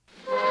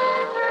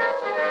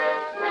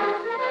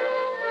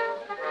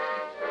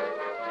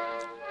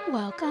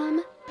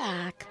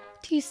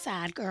to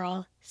Sad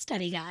Girl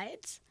Study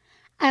Guides.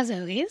 As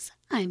always,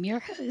 I'm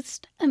your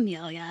host,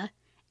 Amelia,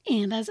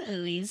 and as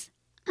always,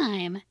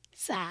 I'm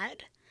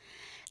sad.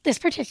 This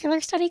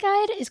particular study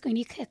guide is going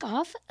to kick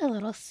off a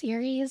little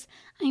series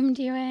I'm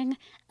doing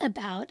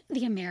about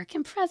the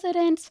American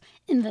presidents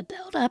in the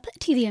build-up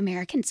to the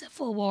American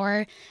Civil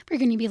War. We're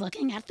going to be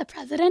looking at the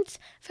presidents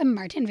from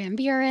Martin Van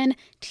Buren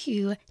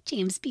to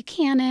James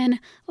Buchanan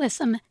with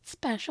some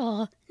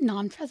special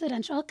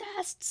non-presidential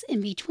guests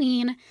in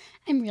between.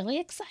 I'm really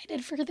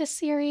excited for this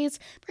series.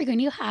 We're going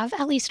to have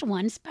at least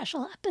one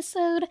special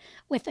episode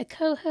with a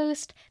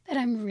co-host that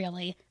I'm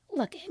really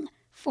looking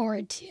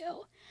forward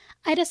to.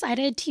 I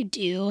decided to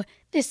do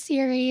this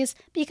series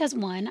because,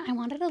 one, I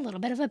wanted a little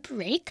bit of a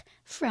break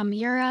from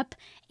Europe,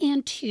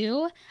 and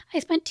two, I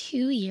spent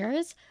 2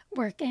 years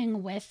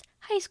working with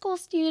high school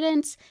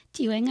students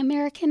doing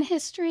American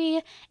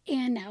history,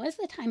 and now is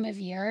the time of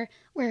year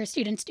where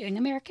students doing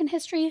American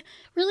history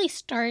really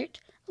start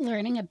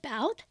learning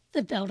about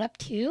the build-up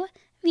to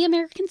the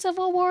American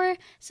Civil War,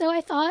 so I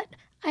thought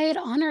I would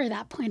honor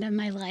that point in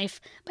my life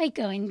by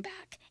going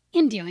back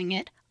and doing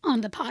it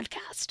on the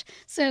podcast.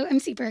 So I'm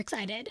super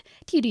excited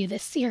to do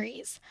this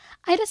series.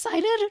 I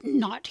decided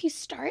not to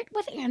start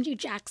with Andrew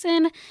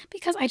Jackson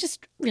because I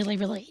just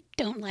really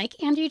don't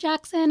like Andrew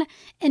Jackson,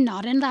 and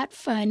not in that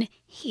fun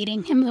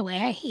hating him the way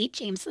I hate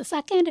James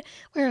II,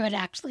 where it would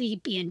actually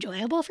be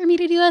enjoyable for me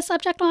to do a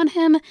subject on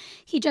him.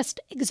 He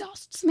just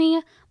exhausts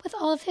me with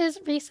all of his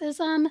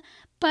racism.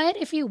 But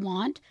if you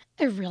want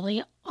a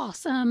really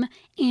awesome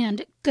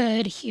and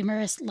good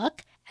humorous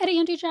look at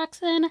Andrew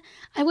Jackson,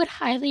 I would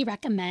highly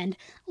recommend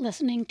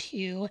listening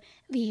to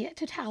the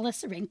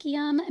Totalis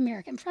Rankium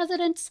American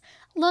Presidents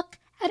look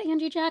at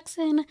Andrew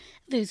Jackson.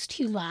 Those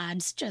two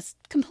lads just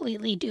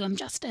completely do him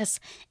justice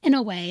in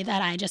a way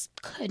that I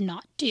just could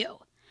not do.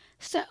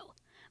 So,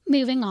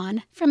 moving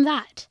on from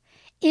that.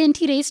 In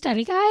today's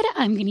study guide,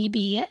 I'm going to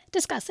be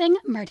discussing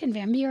Martin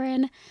Van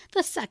Buren,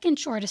 the second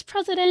shortest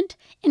president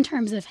in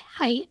terms of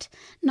height,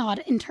 not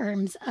in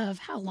terms of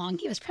how long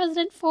he was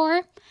president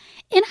for.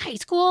 In high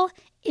school,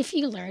 if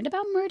you learned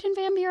about Martin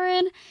Van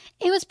Buren,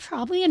 it was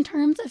probably in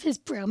terms of his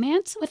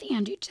bromance with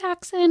Andrew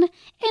Jackson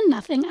and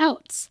nothing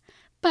else.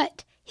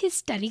 But his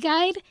study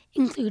guide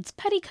includes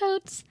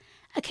petticoats,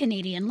 a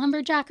Canadian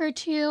lumberjack or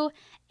two,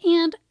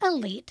 and a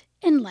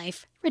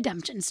late-in-life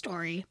redemption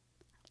story.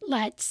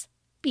 Let's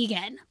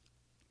begin.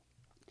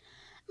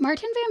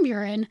 Martin Van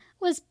Buren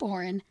was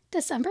born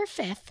December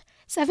 5th,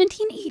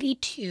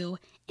 1782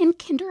 in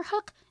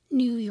Kinderhook,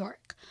 New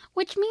York,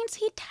 which means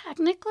he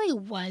technically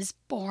was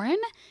born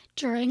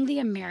during the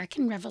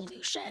American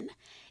Revolution.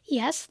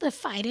 Yes, the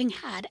fighting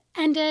had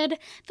ended,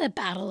 the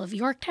Battle of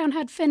Yorktown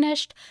had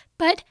finished,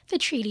 but the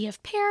Treaty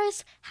of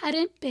Paris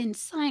hadn't been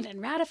signed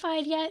and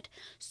ratified yet,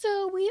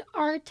 so we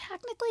are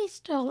technically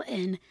still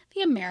in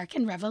the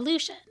American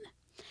Revolution.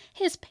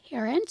 His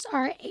parents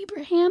are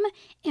Abraham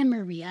and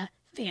Maria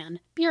Van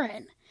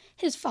Buren.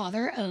 His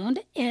father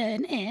owned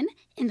an inn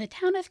in the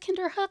town of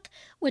Kinderhook,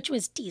 which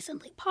was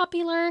decently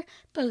popular.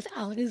 Both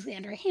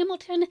Alexander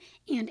Hamilton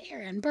and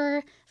Aaron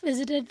Burr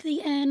visited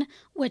the inn,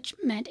 which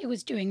meant it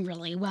was doing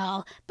really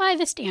well by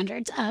the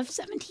standards of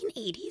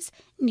 1780s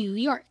New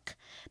York.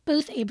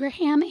 Both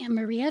Abraham and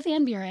Maria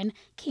Van Buren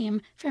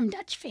came from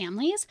Dutch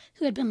families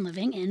who had been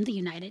living in the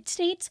United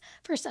States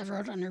for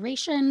several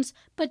generations,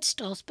 but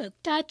still spoke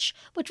Dutch,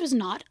 which was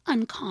not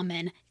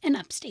uncommon in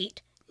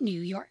upstate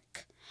New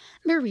York.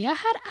 Maria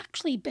had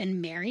actually been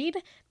married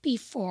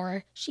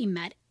before she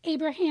met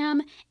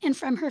Abraham, and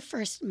from her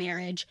first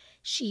marriage,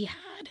 she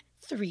had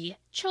 3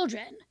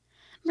 children.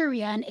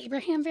 Maria and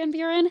Abraham Van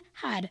Buren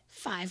had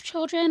 5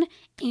 children,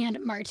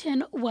 and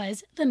Martin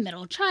was the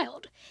middle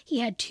child. He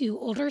had 2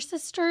 older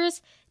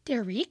sisters,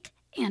 Derek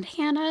and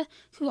Hannah,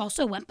 who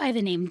also went by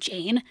the name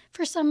Jane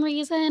for some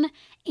reason,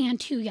 and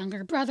 2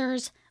 younger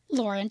brothers,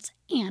 Lawrence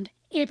and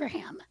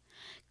Abraham.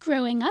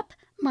 Growing up,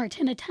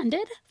 Martin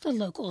attended the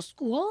local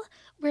school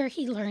where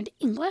he learned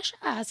English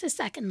as his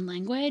second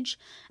language.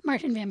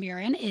 Martin Van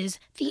Buren is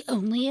the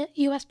only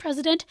U.S.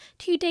 president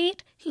to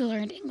date who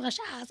learned English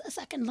as a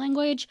second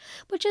language,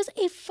 which is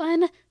a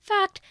fun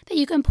fact that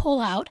you can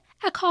pull out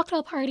at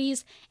cocktail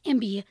parties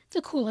and be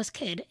the coolest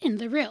kid in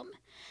the room.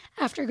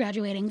 After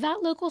graduating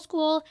that local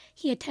school,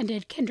 he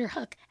attended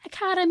Kinderhook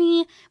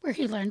Academy, where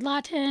he learned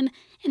Latin,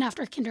 and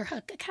after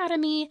Kinderhook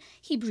Academy,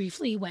 he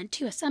briefly went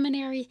to a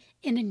seminary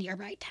in a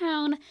nearby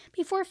town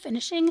before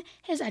finishing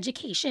his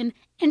education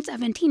in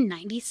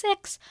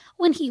 1796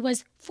 when he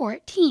was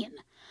 14.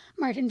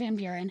 Martin Van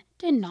Buren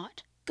did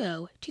not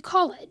go to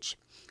college.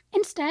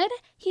 Instead,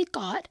 he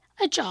got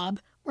a job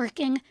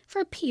working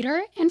for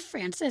Peter and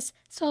Frances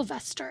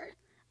Sylvester,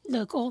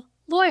 local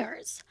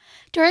lawyers.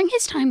 During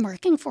his time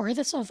working for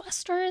the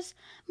Sylvesters,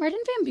 Martin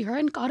Van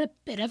Buren got a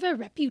bit of a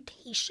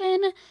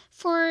reputation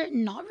for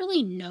not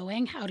really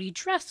knowing how to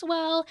dress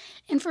well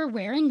and for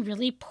wearing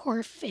really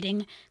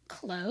poor-fitting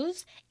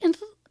clothes.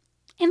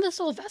 and the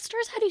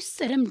Sylvesters had to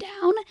sit him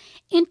down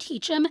and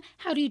teach him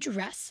how to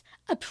dress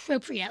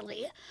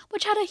appropriately,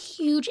 which had a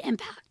huge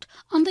impact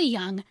on the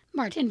young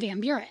Martin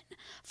Van Buren.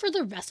 For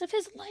the rest of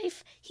his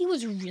life, he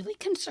was really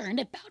concerned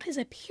about his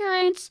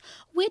appearance,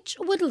 which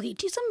would lead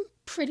to some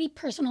pretty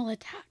personal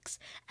attacks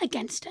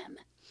against him.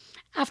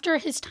 After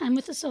his time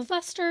with the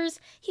Sylvesters,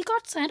 he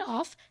got sent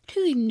off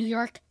to New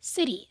York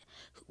City,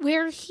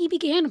 where he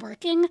began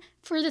working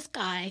for this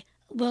guy,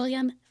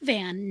 William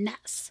Van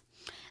Ness.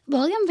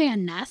 William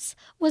Van Ness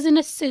was an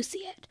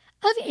associate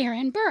of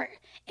Aaron Burr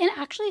and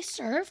actually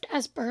served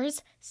as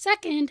Burr's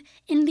second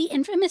in the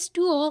infamous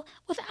duel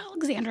with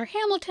Alexander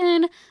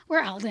Hamilton,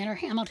 where Alexander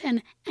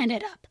Hamilton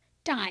ended up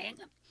dying.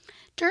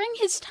 During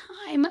his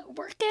time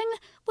working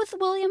with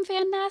William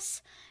Van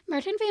Ness,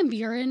 Martin Van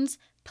Buren's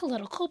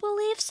political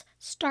beliefs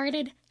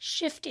started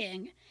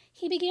shifting.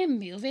 He began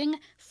moving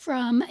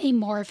from a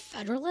more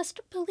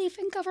federalist belief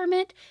in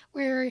government,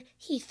 where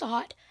he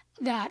thought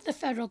that the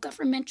federal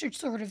government should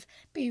sort of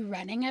be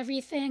running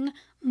everything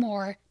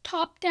more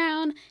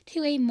top-down,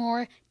 to a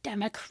more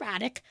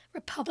democratic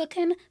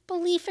Republican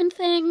belief in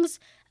things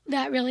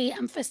that really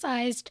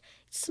emphasized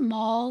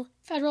small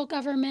federal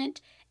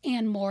government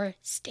and more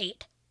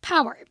state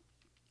power.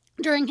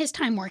 During his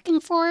time working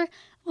for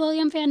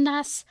William Van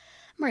Ness,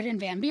 Martin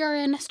Van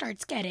Buren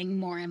starts getting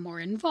more and more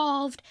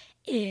involved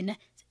in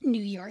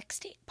New York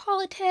state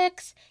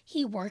politics.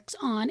 He works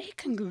on a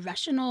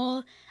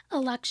congressional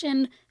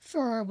election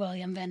for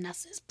William Van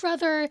Ness's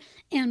brother,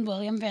 and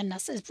William Van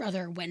Ness's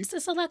brother wins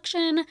this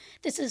election.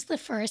 This is the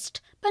first,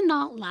 but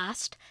not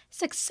last,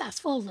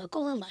 successful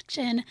local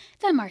election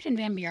that Martin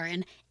Van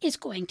Buren is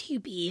going to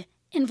be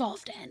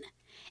involved in.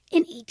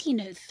 In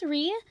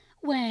 1803,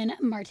 when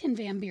Martin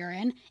Van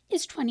Buren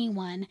is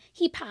 21,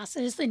 he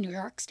passes the New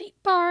York State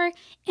Bar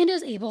and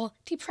is able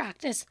to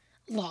practice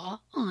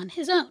law on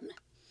his own.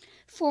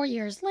 4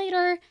 years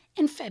later,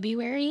 in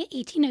February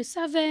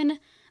 1807,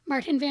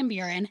 Martin Van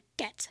Buren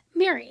gets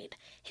married.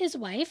 His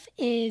wife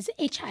is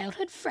a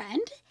childhood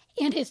friend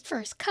and his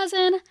first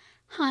cousin,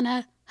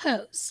 Hannah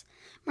Hoes.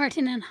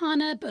 Martin and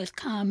Hannah both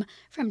come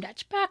from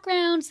Dutch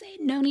backgrounds. They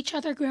had known each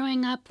other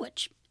growing up,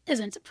 which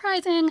isn't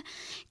surprising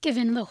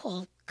given the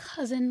whole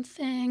cousin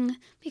thing,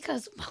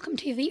 because welcome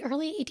to the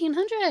early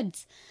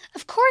 1800s.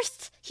 Of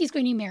course he's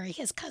going to marry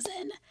his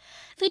cousin.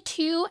 The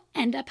two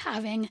end up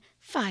having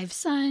 5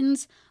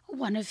 sons,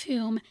 one of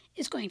whom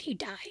is going to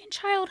die in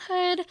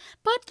childhood,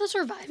 but the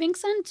surviving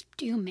sons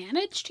do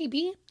manage to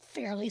be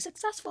fairly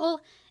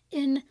successful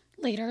in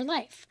later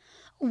life.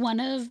 One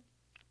of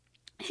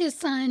his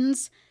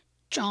sons,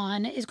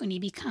 John, is going to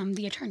become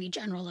the Attorney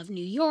General of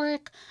New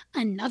York.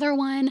 Another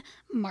one,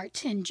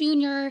 Martin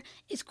Jr.,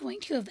 is going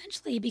to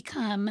eventually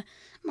become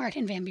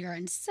Martin Van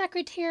Buren's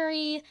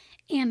secretary.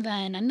 And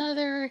then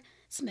another,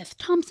 Smith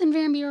Thompson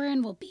Van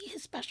Buren, will be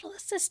his special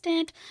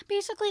assistant.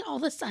 Basically, all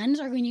the sons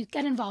are going to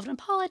get involved in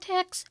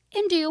politics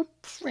and do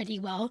pretty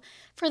well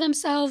for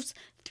themselves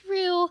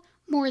through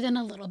more than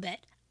a little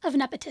bit of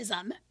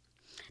nepotism.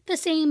 The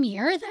same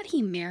year that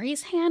he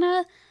marries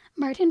Hannah,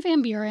 Martin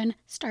Van Buren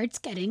starts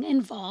getting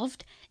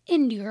involved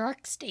in New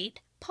York State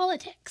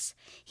politics.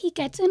 He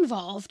gets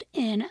involved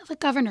in the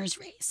governor's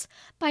race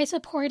by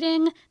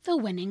supporting the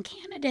winning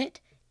candidate,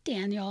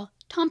 Daniel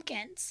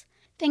Tompkins.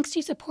 Thanks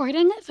to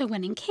supporting the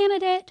winning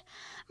candidate,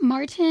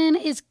 Martin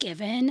is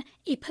given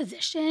a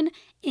position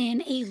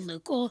in a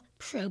local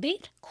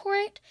probate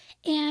court,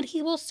 and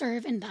he will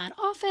serve in that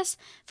office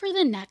for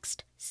the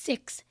next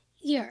 6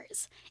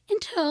 years,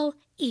 until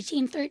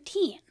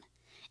 1813.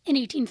 In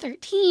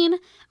 1813,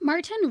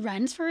 Martin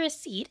runs for a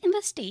seat in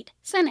the state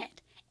senate,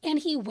 and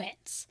he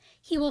wins.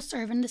 He will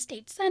serve in the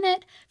state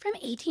senate from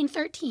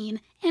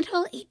 1813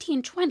 until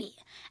 1820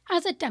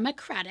 as a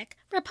Democratic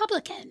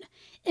Republican.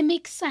 It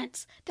makes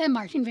sense that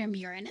Martin Van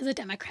Buren is a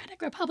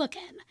Democratic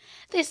Republican.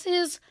 This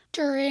is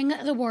during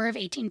the War of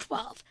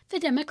 1812. The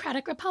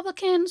Democratic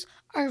Republicans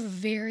are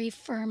very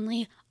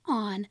firmly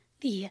on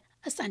the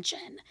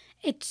ascension.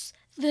 It's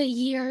the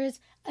years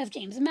of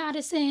James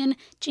Madison,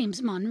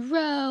 James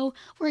Monroe.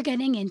 We're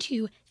getting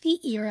into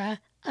the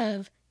era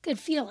of good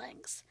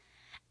feelings.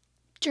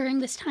 During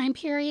this time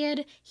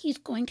period, he's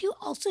going to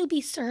also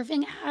be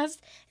serving as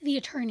the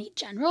Attorney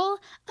General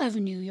of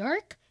New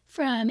York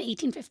from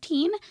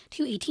 1815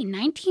 to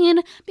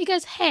 1819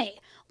 because, hey,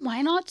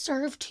 why not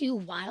serve 2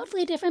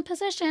 wildly different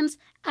positions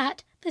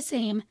at the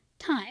same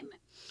time?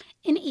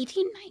 In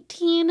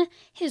 1819,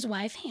 his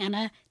wife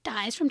Hannah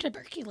dies from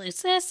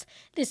tuberculosis.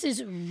 This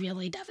is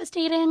really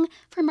devastating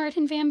for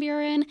Martin Van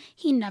Buren.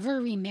 He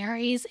never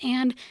remarries,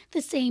 and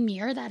the same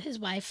year that his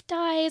wife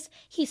dies,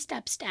 he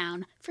steps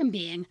down from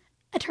being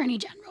Attorney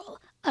General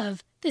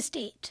of the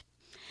state.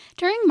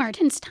 During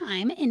Martin's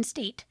time in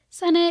state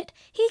senate,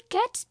 he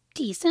gets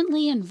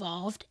decently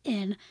involved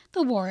in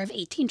the War of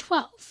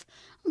 1812,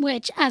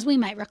 which, as we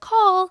might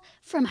recall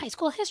from high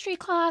school history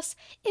class,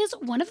 is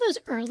one of those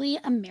early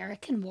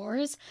American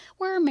wars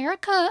where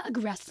America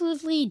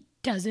aggressively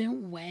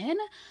doesn't win,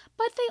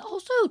 but they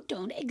also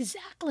don't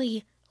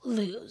exactly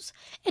lose.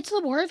 It's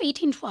the War of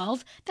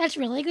 1812 that's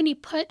really going to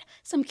put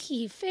some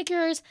key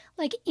figures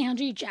like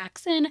Andrew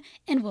Jackson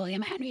and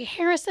William Henry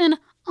Harrison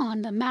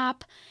on the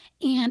map.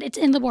 And it's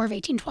in the War of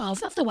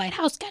 1812 that the White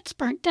House gets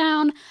burnt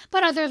down.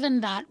 But other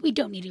than that, we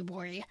don't need to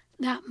worry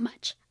that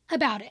much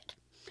about it.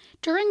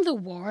 During the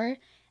war,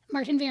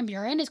 Martin Van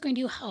Buren is going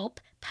to help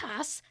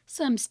pass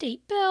some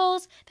state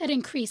bills that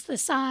increase the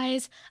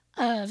size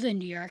of the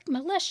New York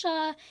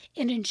militia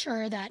and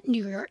ensure that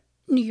New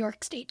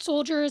York State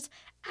soldiers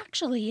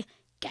actually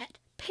get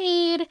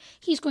paid.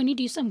 He's going to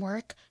do some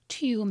work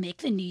to make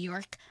the New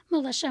York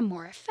militia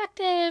more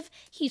effective.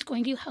 He's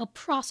going to help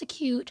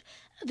prosecute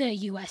the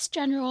U.S.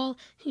 general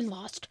who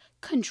lost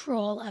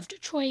control of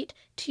Detroit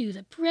to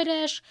the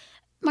British.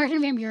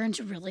 Martin Van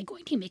Buren's really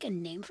going to make a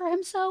name for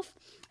himself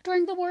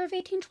during the War of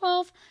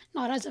 1812,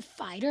 not as a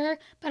fighter,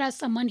 but as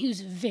someone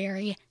who's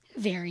very,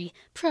 very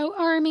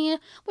pro-army,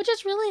 which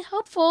is really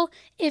helpful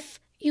if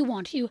you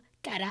want to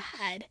get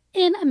ahead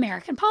in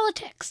American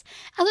politics.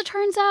 As it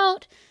turns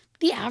out,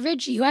 the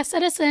average U.S.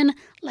 citizen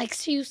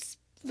likes to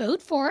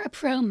vote for a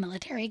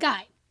pro-military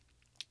guy.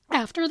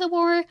 After the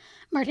war,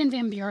 Martin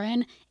Van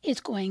Buren is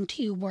going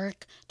to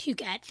work to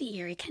get the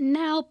Erie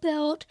Canal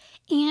built,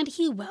 and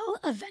he will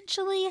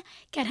eventually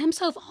get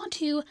himself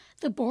onto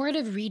the Board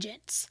of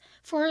Regents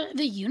for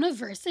the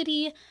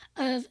University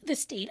of the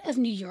State of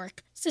New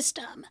York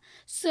system.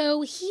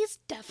 So he's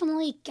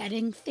definitely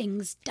getting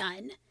things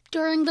done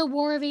during the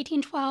War of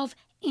 1812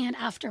 and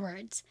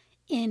afterwards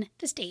in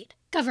the state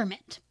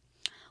government.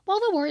 While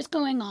the war is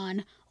going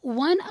on,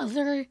 one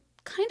other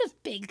kind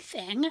of big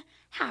thing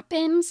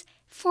happens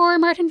for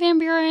Martin Van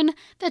Buren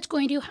that's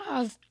going to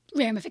have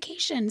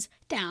ramifications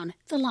down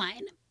the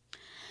line.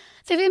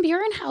 The Van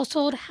Buren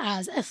household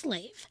has a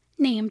slave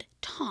named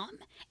Tom.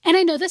 And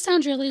I know this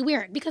sounds really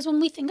weird because when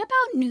we think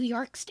about New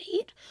York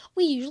State,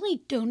 we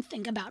usually don't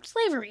think about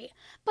slavery.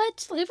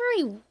 But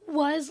slavery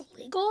was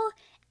legal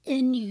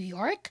in New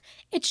York.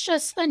 It's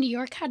just that New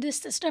York had this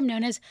system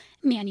known as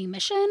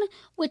manumission,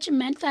 which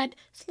meant that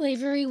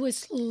slavery was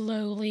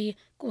slowly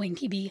going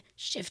to be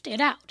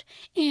shifted out.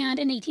 And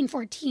in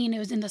 1814, it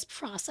was in this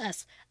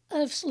process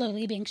of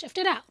slowly being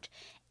shifted out.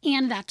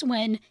 And that's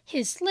when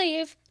his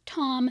slave,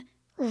 Tom,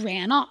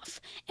 ran off.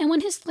 And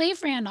when his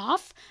slave ran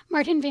off,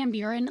 Martin Van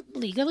Buren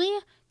legally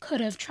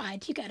could have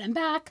tried to get him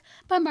back,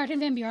 but Martin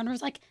Van Buren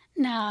was like,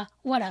 nah,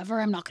 whatever,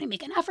 I'm not going to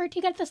make an effort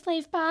to get the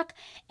slave back.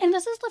 And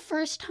this is the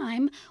first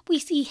time we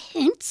see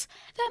hints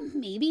that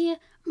maybe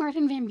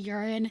Martin Van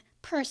Buren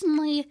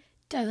personally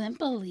doesn't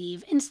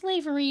believe in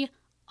slavery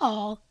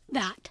all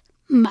that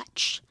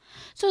much.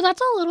 So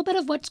that's a little bit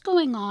of what's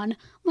going on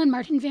when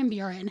Martin Van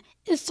Buren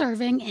is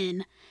serving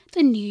in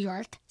the New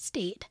York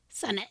State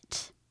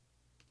Senate.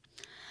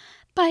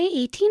 By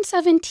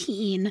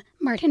 1817,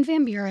 Martin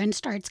Van Buren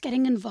starts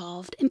getting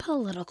involved in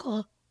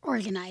political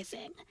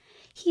organizing.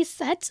 He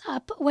sets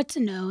up what's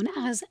known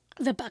as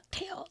the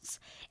Bucktails,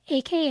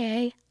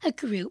 aka a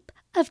group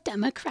of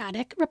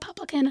Democratic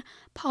Republican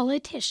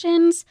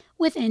politicians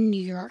within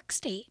New York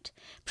State.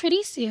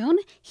 Pretty soon,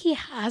 he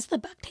has the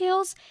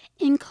Bucktails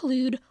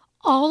include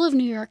all of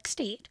New York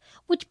State,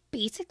 which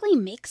basically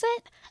makes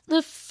it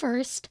the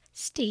first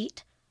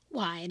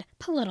statewide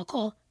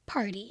political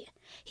party.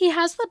 He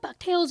has the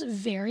Bucktails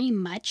very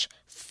much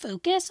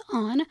focus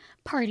on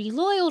party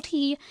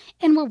loyalty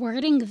and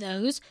rewarding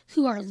those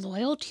who are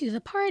loyal to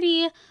the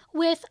party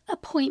with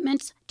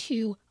appointments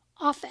to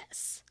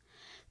office.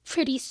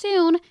 Pretty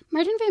soon,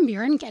 Martin Van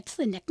Buren gets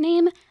the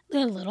nickname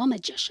the Little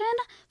Magician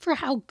for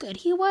how good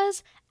he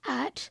was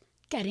at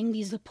getting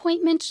these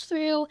appointments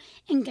through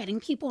and getting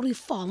people to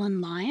fall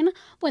in line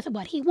with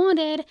what he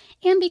wanted,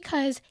 and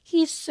because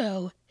he's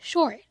so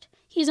short.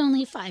 He's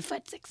only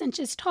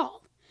 5'6"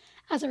 tall.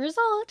 As a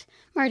result,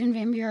 Martin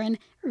Van Buren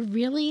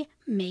really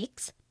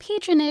makes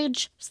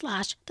patronage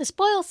 / the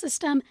spoils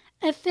system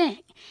a thing.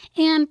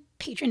 And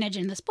patronage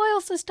in the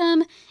spoils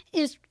system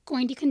is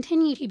going to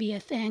continue to be a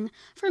thing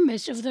for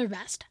most of the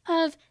rest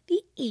of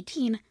the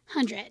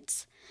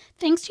 1800s.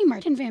 Thanks to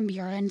Martin Van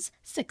Buren's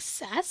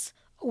success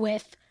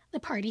with the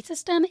party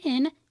system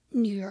in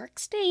New York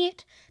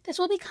State, this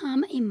will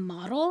become a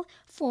model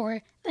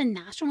for the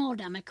National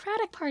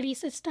Democratic Party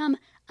system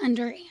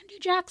under Andrew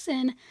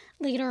Jackson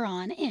later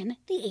on in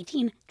the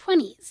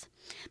 1820s.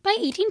 By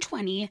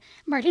 1820,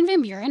 Martin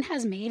Van Buren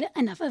has made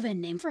enough of a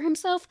name for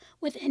himself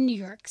within New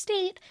York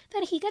State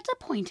that he gets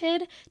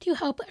appointed to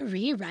help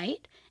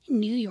rewrite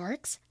New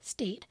York's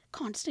state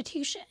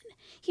constitution.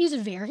 He's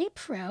very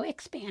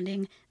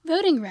pro-expanding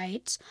voting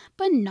rights,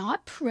 but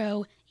not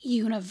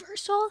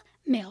pro-universal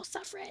male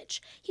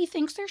suffrage. He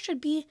thinks there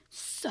should be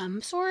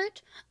some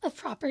sort of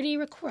property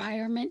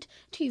requirement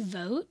to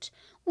vote,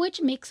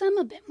 which makes him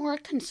a bit more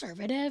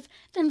conservative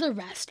than the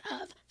rest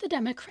of the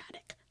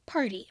Democratic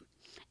Party.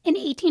 In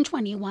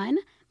 1821,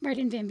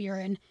 Martin Van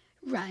Buren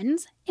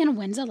runs and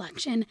wins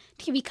election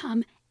to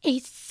become a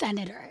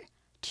senator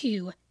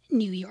to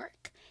New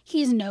York.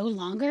 He's no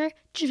longer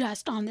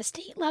just on the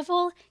state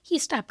level, he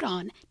stepped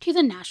on to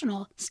the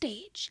national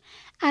stage.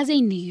 As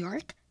a New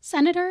York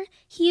senator,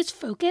 he is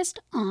focused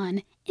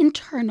on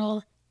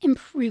internal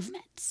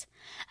improvements,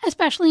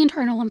 especially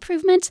internal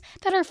improvements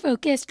that are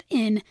focused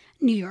in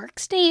New York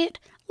State,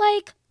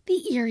 like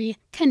the Erie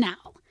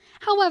Canal.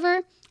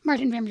 However,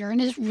 Martin Van Buren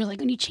is really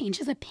going to change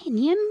his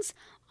opinions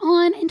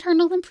on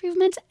internal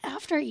improvements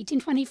after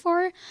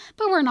 1824,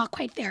 but we're not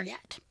quite there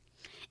yet.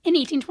 In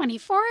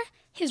 1824,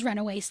 his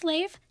runaway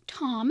slave,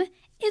 Tom,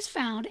 is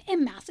found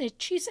in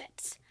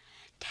Massachusetts.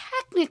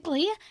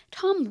 Technically,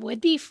 Tom would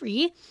be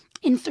free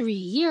in 3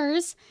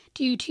 years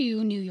due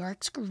to New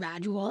York's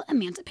gradual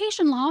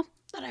emancipation law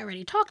that I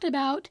already talked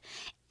about.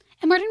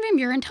 And Martin Van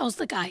Buren tells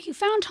the guy who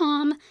found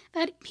Tom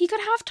that he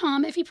could have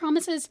Tom if he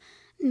promises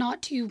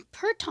not to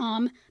hurt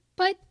Tom,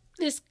 but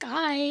this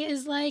guy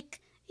is like,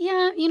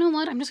 yeah, you know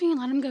what, I'm just going to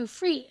let him go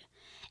free.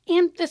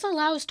 And this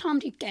allows Tom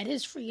to get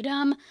his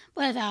freedom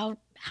without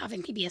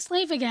having to be a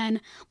slave again,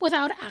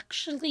 without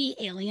actually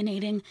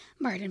alienating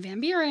Martin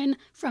Van Buren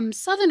from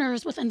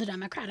Southerners within the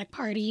Democratic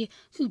Party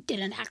who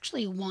didn't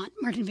actually want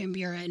Martin Van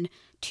Buren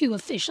to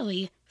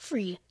officially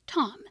free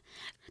Tom.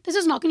 This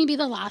is not going to be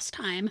the last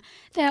time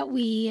that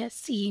we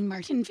see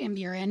Martin Van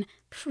Buren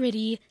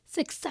pretty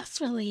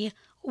successfully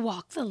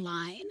walk the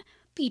line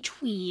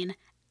between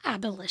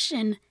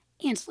abolition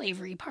and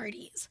slavery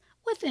parties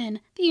within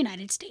the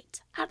United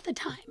States at the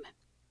time.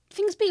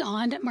 Things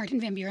beyond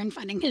Martin Van Buren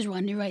finding his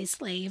runaway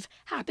slave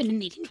happened in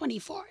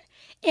 1824.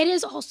 It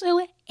is also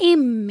a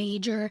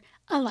major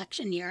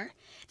election year.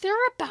 There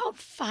are about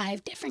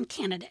 5 different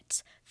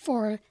candidates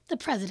for the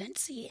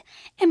presidency,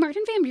 and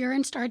Martin Van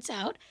Buren starts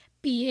out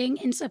being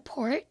in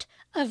support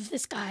of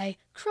this guy,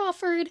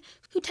 Crawford,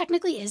 who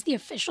technically is the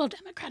official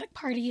Democratic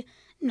Party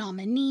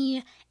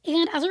nominee,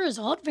 and as a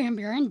result, Van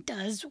Buren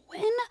does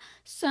win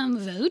some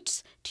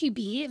votes to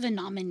be the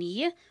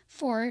nominee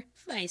for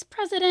vice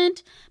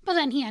president, but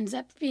then he ends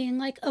up being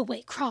like, oh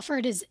wait,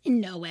 Crawford is in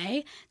no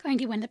way going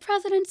to win the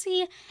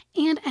presidency,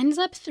 and ends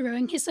up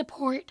throwing his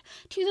support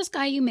to this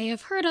guy you may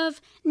have heard of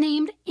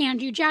named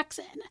Andrew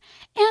Jackson.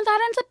 And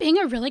that ends up being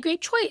a really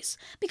great choice,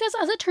 because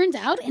as it turns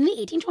out, in the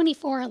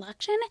 1824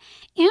 election,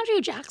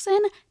 Andrew Jackson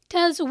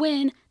does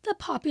win the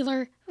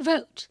popular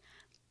vote.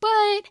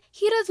 But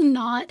he does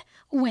not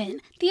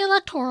win the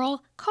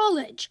Electoral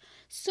College.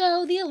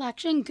 So the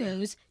election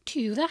goes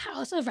to the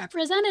House of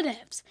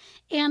Representatives.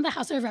 And the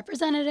House of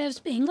Representatives,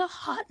 being the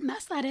hot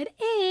mess that it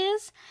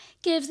is,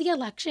 gives the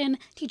election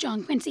to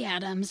John Quincy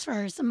Adams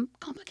for some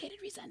complicated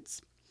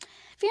reasons.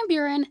 Van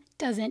Buren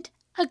doesn't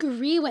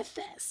agree with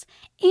this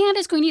and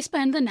is going to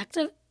spend the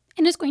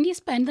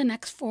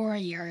next 4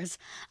 years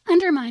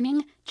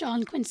undermining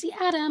John Quincy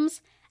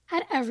Adams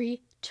at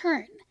every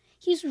turn.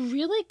 He's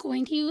really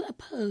going to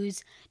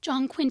oppose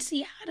John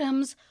Quincy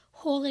Adams'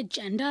 whole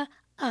agenda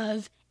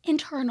of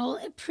internal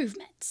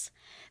improvements.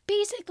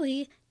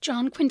 Basically,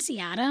 John Quincy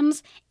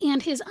Adams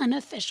and his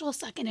unofficial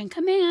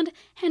second-in-command,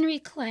 Henry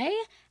Clay,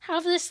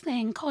 have this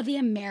thing called the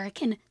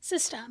American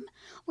System,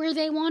 where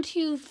they want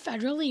to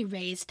federally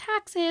raise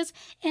taxes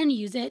and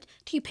use it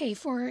to pay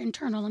for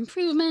internal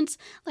improvements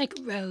like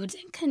roads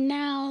and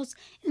canals,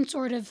 and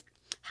sort of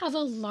have a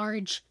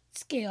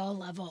large-scale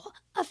level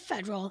of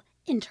federal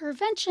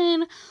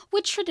intervention,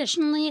 which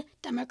traditionally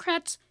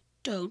Democrats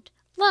don't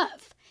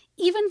love,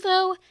 even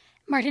though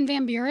Martin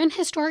Van Buren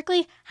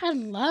historically had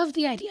loved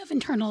the idea of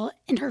internal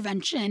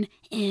intervention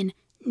in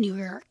New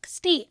York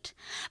State.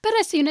 But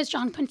as soon as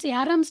John Quincy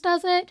Adams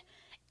does it,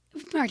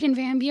 Martin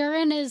Van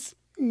Buren is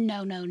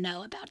no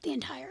about the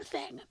entire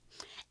thing.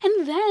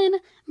 And then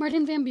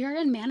Martin Van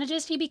Buren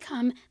manages to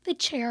become the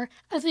chair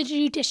of the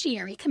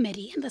Judiciary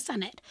Committee in the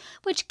Senate,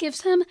 which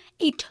gives him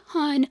a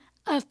ton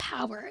of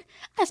power,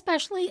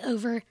 especially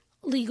over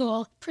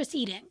legal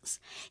proceedings.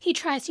 He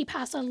tries to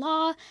pass a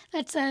law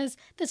that says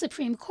the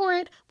Supreme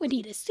Court would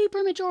need a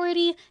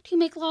supermajority to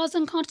make laws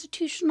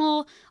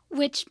unconstitutional,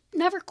 which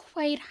never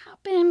quite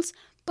happens,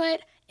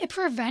 but it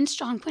prevents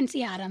John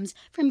Quincy Adams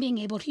from being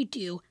able to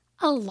do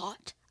a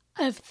lot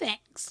of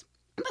things.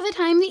 By the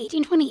time the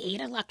 1828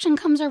 election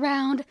comes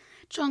around,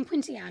 John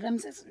Quincy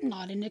Adams is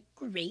not in a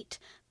great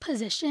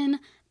position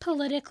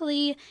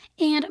politically,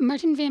 and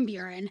Martin Van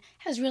Buren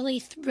has really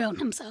thrown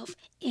himself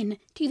into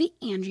the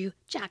Andrew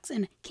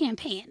Jackson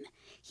campaign.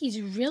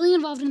 He's really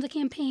involved in the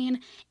campaign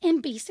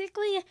and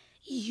basically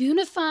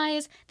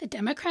unifies the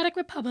Democratic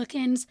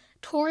Republicans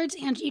towards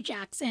Andrew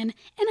Jackson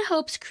and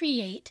helps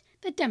create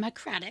the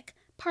Democratic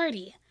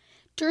Party.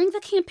 During the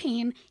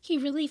campaign, he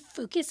really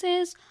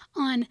focuses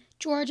on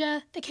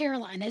Georgia, the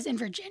Carolinas, and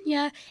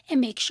Virginia,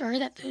 and makes sure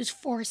that those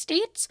 4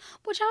 states,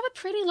 which have a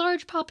pretty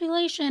large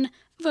population,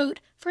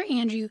 vote for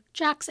Andrew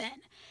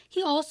Jackson.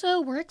 He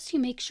also works to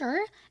make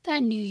sure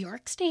that New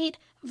York State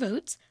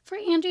votes for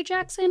Andrew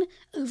Jackson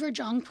over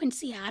John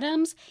Quincy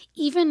Adams,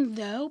 even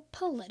though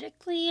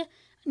politically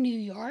New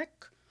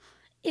York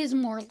is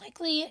more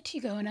likely to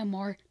go in a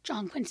more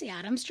John Quincy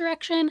Adams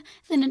direction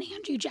than an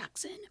Andrew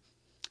Jackson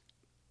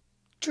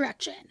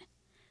direction.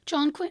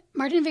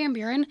 Martin Van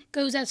Buren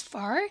goes as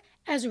far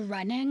as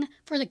running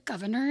for the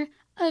governor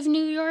of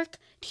New York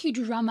to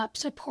drum up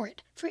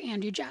support for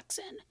Andrew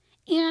Jackson.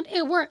 And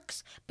it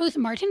works. Both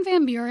Martin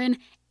Van Buren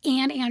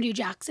and Andrew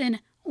Jackson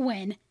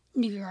win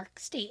New York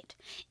State.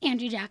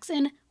 Andrew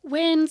Jackson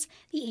wins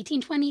the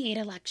 1828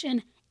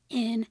 election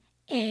in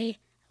a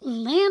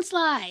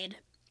landslide.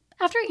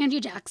 After Andrew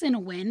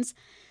Jackson wins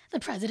the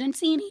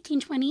presidency in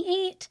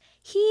 1828,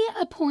 he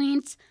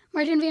appoints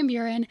Martin Van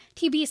Buren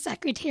to be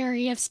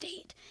Secretary of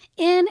State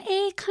in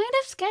a kind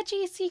of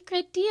sketchy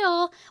secret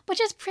deal,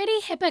 which is pretty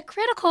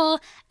hypocritical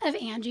of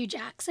Andrew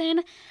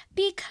Jackson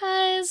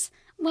because,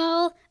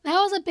 well, that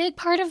was a big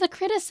part of the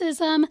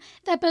criticism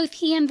that both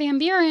he and Van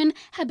Buren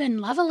had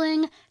been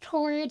leveling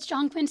towards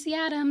John Quincy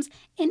Adams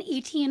in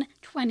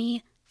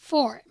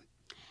 1824.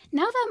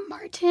 Now that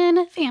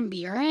Martin Van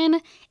Buren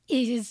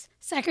is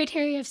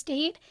Secretary of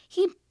State,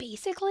 he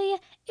basically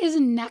is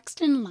next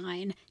in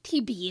line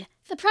to be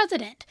the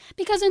president,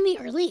 because in the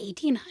early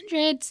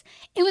 1800s,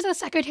 it was the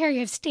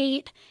Secretary of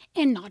State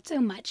and not so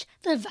much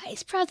the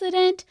Vice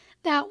President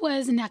that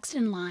was next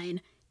in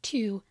line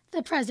to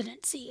the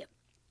presidency.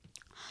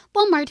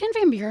 While Martin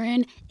Van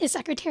Buren is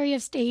Secretary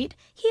of State,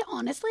 he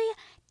honestly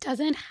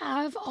doesn't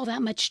have all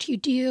that much to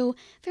do.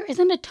 There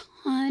isn't a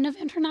ton of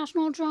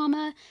international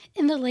drama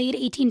in the late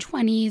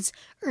 1820s,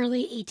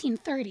 early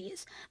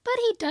 1830s, but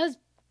he does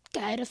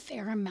get a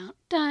fair amount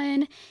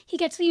done. He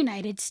gets the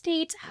United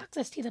States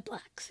access to the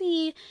Black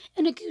Sea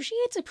and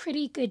negotiates a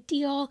pretty good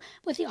deal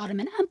with the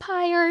Ottoman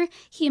Empire.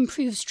 He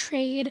improves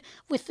trade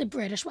with the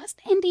British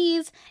West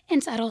Indies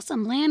and settles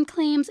some land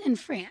claims in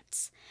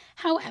France.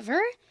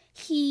 However,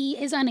 he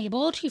is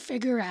unable to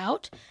figure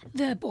out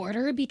the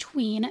border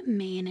between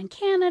Maine and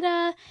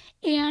Canada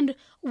and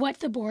what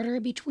the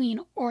border between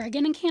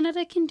Oregon and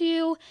Canada can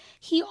do.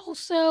 He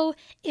also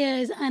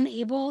is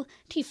unable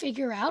to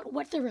figure out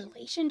what the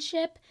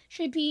relationship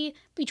should be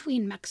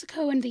between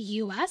Mexico and the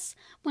U.S.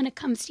 when it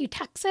comes to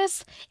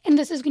Texas, and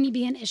this is going to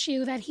be an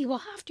issue that he will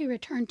have to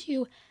return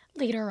to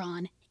later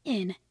on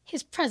in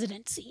his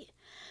presidency.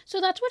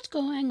 So that's what's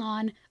going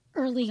on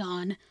early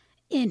on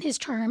in his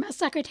term as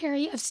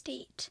Secretary of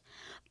State.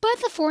 But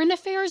the foreign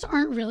affairs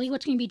aren't really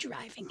what's going to be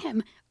driving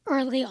him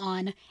early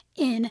on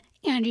in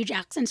Andrew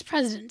Jackson's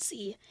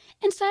presidency.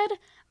 Instead,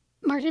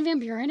 Martin Van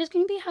Buren is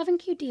going to be having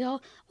to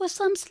deal with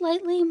some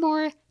slightly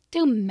more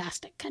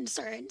domestic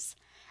concerns.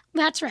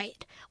 That's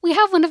right, we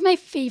have one of my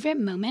favorite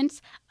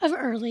moments of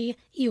early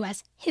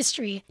U.S.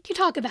 history to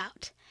talk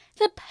about,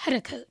 the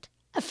Petticoat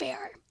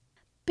Affair.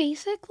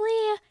 Basically,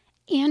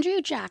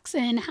 Andrew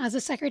Jackson has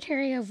a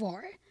Secretary of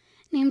War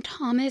named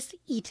Thomas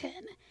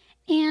Eaton,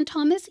 and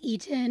Thomas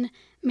Eaton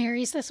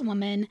marries this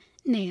woman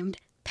named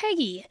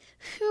Peggy,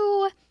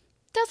 who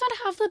doesn't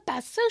have the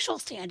best social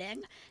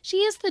standing. She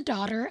is the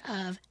daughter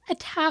of a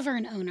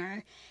tavern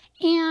owner,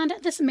 and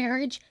this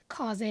marriage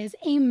causes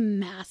a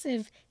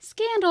massive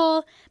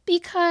scandal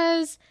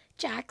because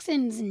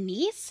Jackson's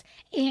niece,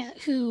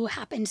 who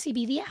happens to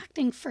be the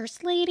acting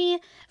first lady,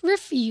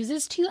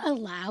 refuses to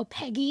allow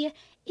Peggy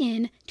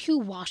into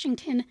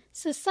Washington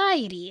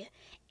society.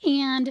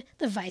 And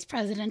the vice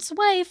president's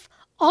wife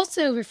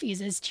also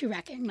refuses to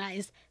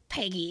recognize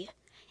Peggy.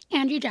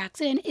 Andrew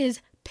Jackson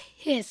is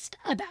pissed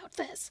about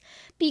this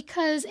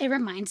because it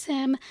reminds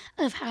him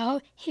of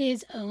how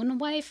his own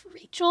wife,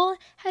 Rachel,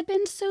 had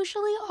been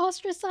socially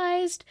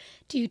ostracized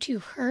due to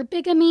her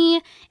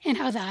bigamy and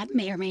how that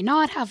may or may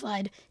not have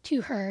led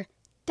to her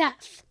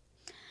death.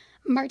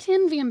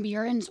 Martin Van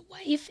Buren's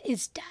wife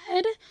is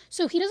dead,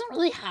 so he doesn't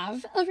really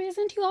have a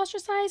reason to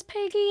ostracize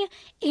Peggy,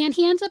 and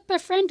he ends up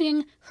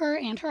befriending her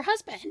and her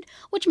husband,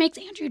 which makes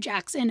Andrew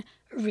Jackson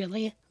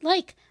really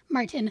like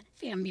Martin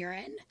Van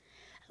Buren.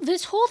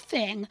 This whole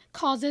thing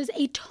causes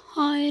a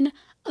ton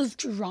of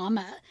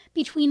drama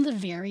between the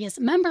various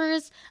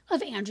members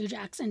of Andrew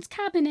Jackson's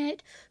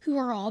cabinet, who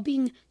are all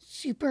being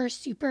super,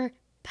 super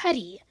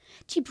petty.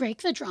 To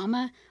break the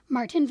drama,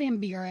 Martin Van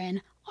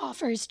Buren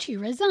offers to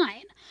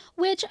resign,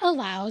 which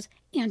allows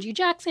Andrew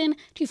Jackson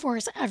to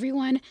force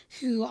everyone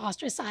who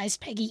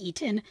ostracized Peggy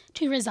Eaton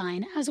to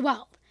resign as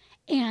well.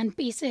 And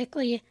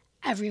basically,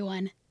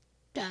 everyone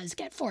does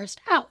get forced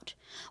out.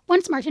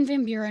 Once Martin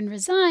Van Buren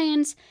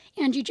resigns,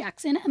 Andrew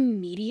Jackson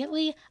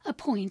immediately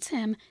appoints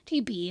him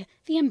to be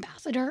the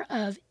ambassador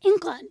of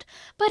England.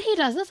 But he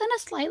does this in a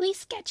slightly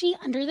sketchy,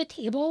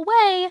 under-the-table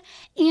way,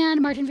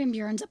 and Martin Van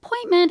Buren's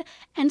appointment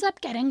ends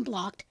up getting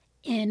blocked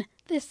in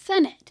the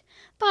Senate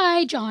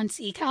by John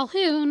C.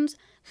 Calhoun,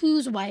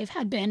 whose wife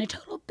had been a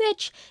total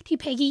bitch to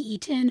Peggy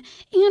Eaton,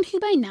 and who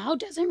by now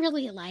doesn't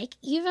really like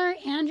either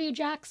Andrew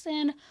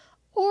Jackson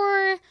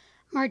or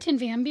Martin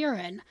Van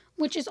Buren,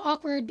 which is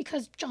awkward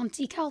because John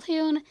C.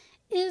 Calhoun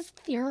is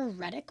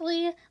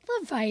theoretically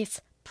the vice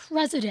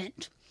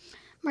president.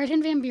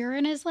 Martin Van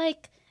Buren is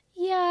like,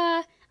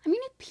 yeah, I'm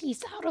going to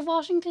peace out of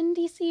Washington,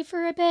 D.C.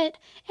 for a bit,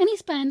 and he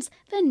spends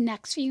the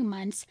next few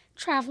months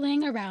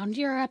traveling around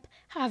Europe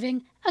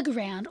having a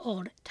grand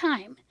old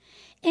time.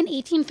 In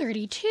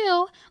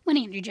 1832, when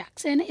Andrew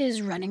Jackson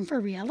is running for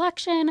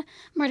re-election,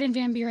 Martin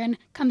Van Buren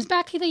comes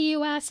back to the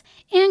U.S.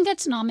 and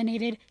gets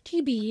nominated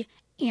to be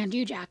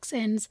Andrew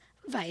Jackson's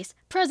vice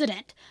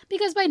president,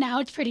 because by now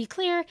it's pretty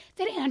clear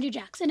that Andrew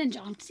Jackson and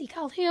John C.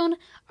 Calhoun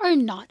are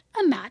not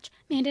a match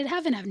made in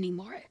heaven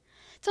anymore.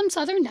 some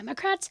Southern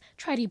Democrats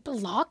try to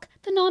block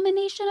the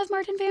nomination of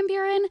Martin Van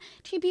Buren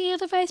to be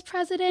the vice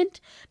president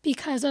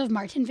because of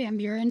Martin Van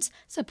Buren's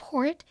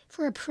support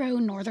for a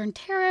pro-Northern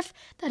tariff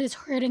that is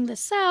hurting the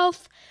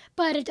South,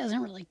 but it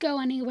doesn't really go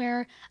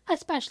anywhere,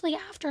 especially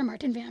after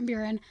Martin Van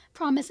Buren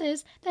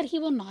promises that he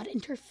will not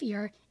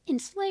interfere in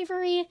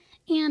slavery,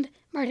 and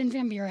Martin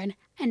Van Buren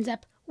ends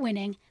up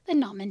winning the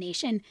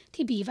nomination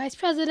to be vice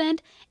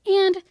president,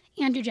 and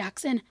Andrew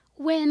Jackson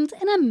wins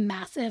in a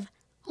massive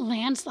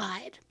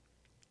landslide.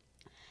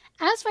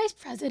 As vice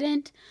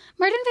president,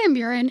 Martin Van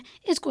Buren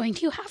is going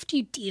to have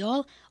to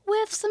deal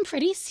with some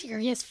pretty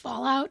serious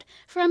fallout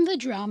from the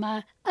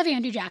drama of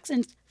Andrew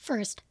Jackson's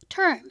first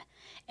term,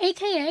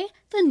 aka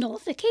the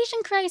nullification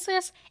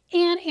crisis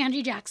and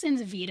Andrew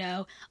Jackson's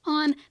veto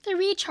on the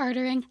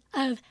rechartering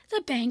of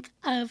the Bank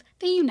of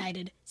the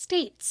United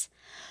States.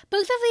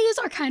 Both of these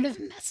are kind of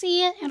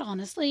messy, and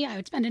honestly, I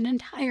would spend an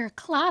entire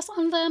class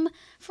on them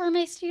for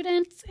my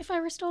students if I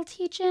were still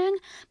teaching,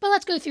 but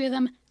let's go through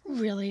them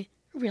really,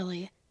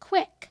 really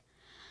quick.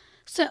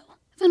 So,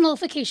 the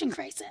nullification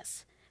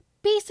crisis.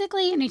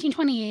 Basically, in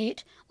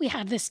 1828, we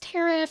had this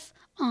tariff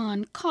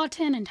on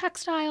cotton and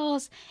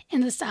textiles,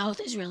 and the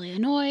South is really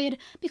annoyed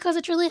because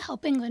it's really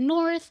helping the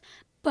North,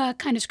 but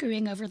kind of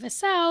screwing over the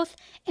South.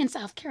 In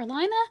South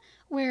Carolina,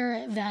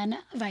 where then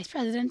Vice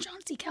President John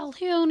C.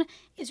 Calhoun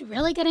is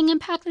really getting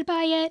impacted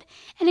by it,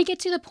 and it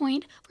gets to the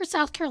point where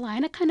South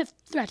Carolina kind of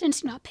threatens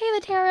to not pay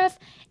the tariff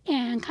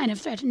and kind of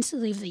threatens to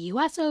leave the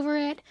U.S. over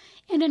it,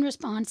 and in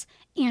response,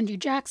 Andrew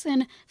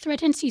Jackson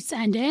threatens to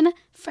send in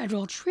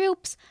federal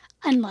troops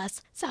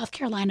unless South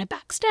Carolina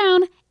backs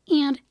down,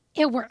 and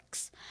it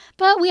works.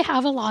 But we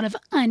have a lot of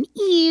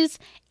unease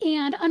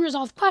and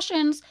unresolved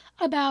questions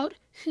about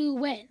who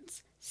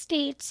wins,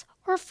 states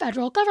or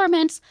federal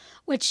governments,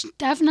 which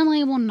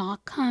definitely will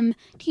not come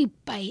to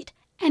bite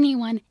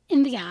anyone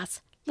in the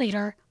ass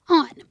later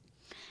on.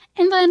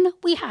 And then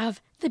we have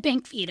the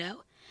bank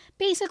veto.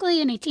 Basically,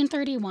 in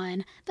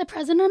 1831, the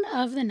president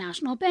of the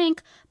National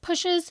Bank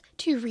pushes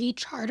to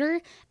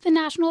recharter the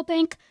National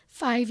Bank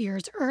 5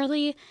 years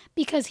early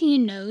because he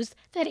knows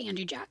that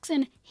Andrew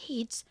Jackson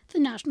hates the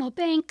National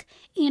Bank,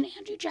 and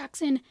Andrew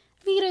Jackson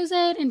vetoes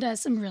it and does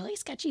some really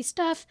sketchy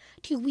stuff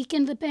to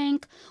weaken the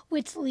bank,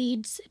 which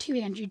leads to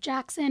Andrew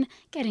Jackson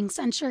getting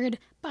censured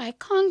by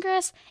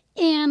Congress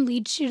and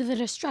leads to the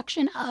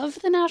destruction of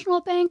the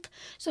National Bank.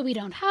 So we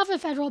don't have a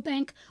federal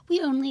bank,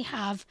 we only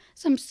have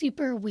some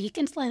super weak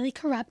and slightly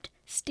corrupt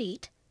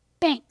state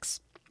banks.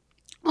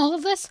 All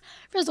of this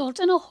results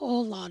in a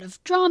whole lot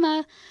of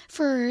drama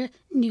for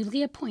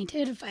newly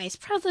appointed Vice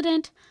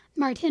President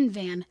Martin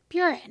Van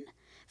Buren.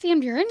 Van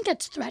Buren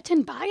gets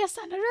threatened by a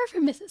senator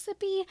from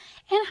Mississippi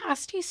and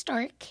has to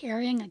start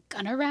carrying a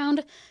gun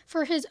around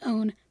for his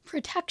own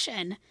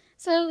protection.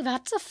 So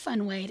that's a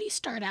fun way to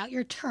start out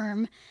your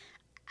term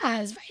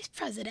as vice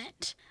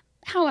president.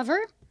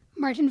 However,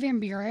 Martin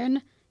Van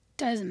Buren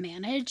does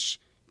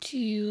manage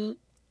to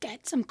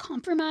get some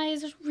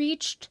compromise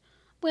reached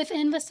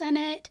within the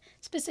Senate,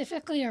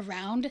 specifically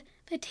around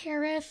the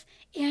tariff,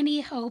 and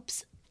he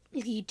hopes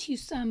lead to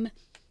some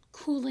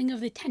cooling of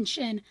the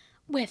tension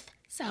with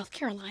South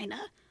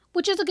Carolina,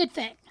 which is a good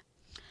thing.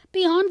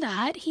 Beyond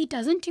that, he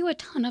doesn't do a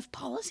ton of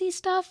policy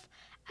stuff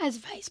as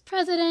vice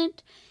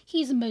president.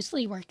 He's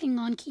mostly working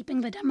on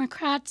keeping the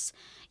Democrats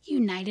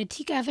united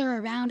together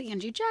around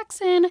Andrew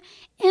Jackson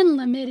and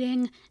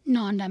limiting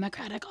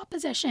non-democratic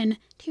opposition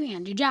to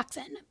Andrew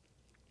Jackson.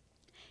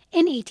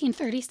 In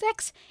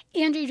 1836,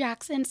 Andrew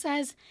Jackson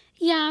says,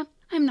 yeah,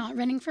 I'm not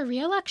running for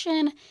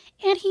re-election,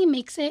 and he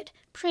makes it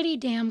pretty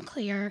damn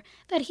clear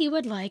that he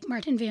would like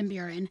Martin Van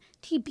Buren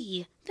to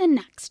be the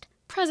next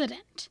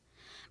president.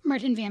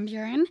 Martin Van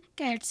Buren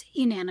gets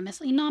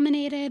unanimously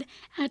nominated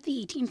at the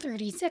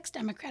 1836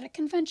 Democratic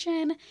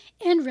Convention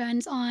and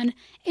runs on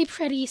a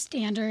pretty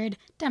standard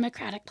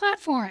Democratic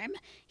platform.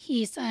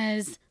 He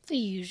says the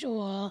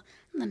usual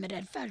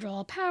limited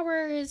federal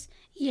powers,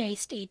 yay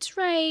states'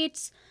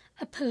 rights,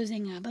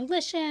 opposing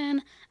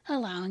abolition,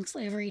 allowing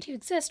slavery to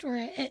exist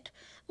where it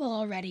will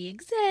already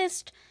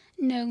exist,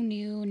 no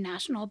new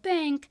national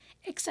bank,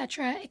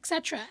 etc.,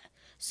 etc.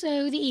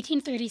 So the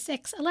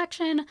 1836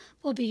 election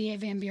will be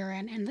Van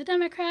Buren and the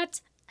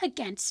Democrats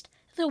against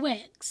the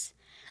Whigs.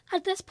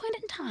 At this point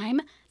in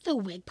time, the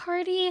Whig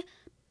Party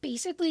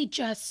basically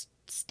just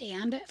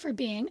stand for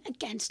being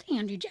against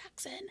Andrew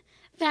Jackson.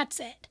 That's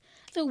it.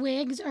 The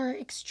Whigs are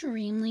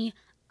extremely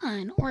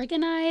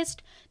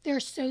unorganized. They're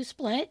so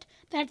split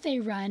that they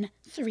run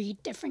 3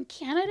 different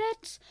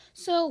candidates.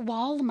 So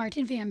while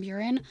Martin Van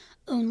Buren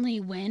only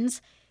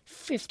wins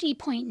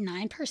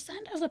 50.9%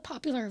 of the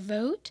popular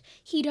vote,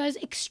 he does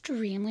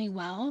extremely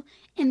well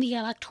in the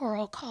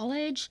Electoral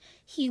College.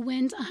 He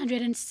wins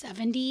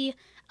 170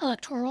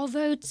 electoral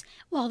votes,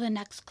 while the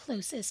next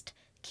closest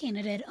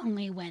candidate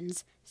only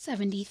wins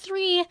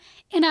 73,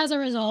 and as a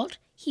result,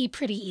 he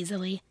pretty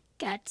easily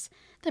gets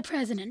the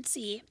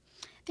presidency.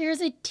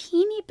 There's a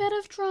teeny bit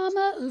of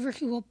drama over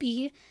who will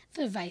be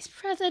the vice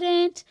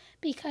president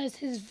because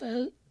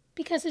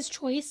his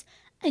choice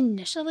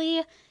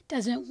initially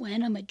doesn't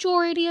win a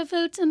majority of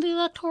votes in the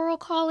Electoral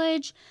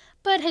College,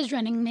 but his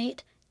running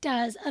mate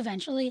does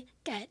eventually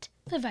get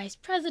the vice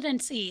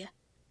presidency.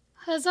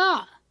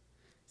 Huzzah!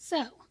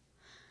 So,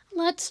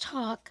 let's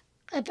talk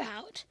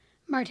about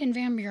Martin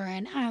Van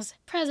Buren as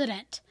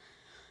president.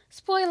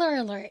 Spoiler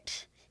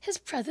alert, his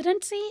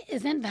presidency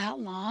isn't that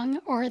long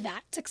or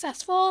that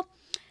successful.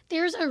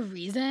 There's a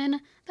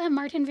reason that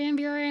Martin Van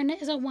Buren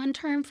is a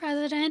one-term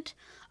president.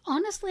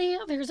 Honestly,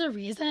 there's a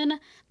reason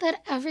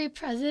that every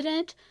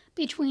president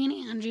between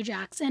Andrew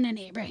Jackson and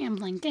Abraham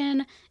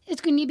Lincoln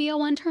is going to be a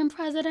one-term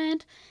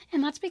president,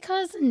 and that's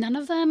because none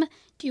of them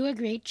do a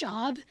great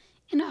job,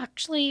 and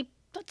actually,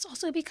 that's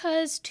also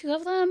because two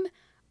of them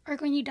are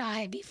going to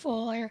die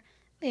before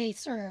they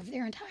serve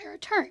their entire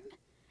term.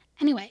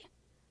 Anyway,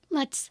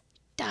 let's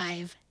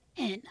dive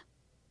in.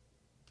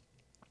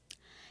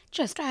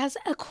 Just as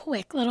a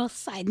quick little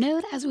side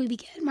note as we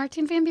begin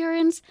Martin Van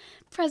Buren's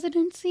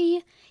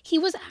presidency, he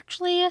was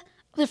actually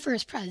the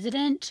first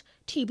president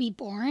to be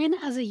born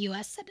as a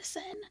U.S.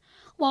 citizen.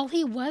 While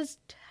he was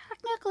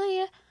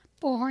technically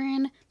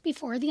born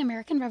before the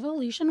American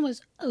Revolution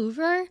was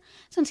over,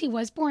 since he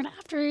was born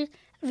after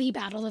the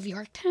Battle of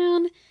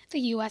Yorktown, the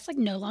U.S.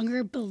 no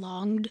longer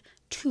belonged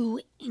to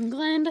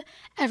England.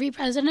 Every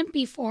president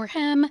before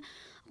him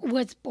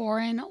was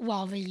born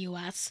while the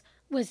U.S.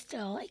 was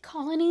still a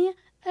colony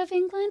of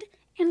England,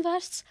 and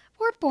thus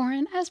were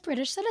born as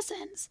British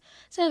citizens.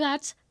 So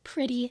that's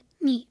pretty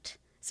neat.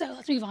 So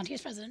let's move on to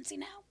his presidency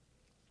now.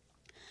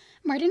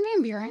 Martin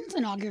Van Buren's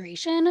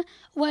inauguration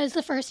was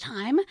the first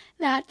time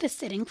that the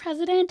sitting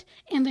president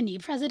and the new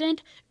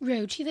president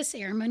rode to the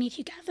ceremony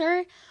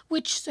together,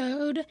 which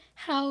showed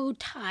how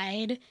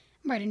tied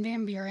Martin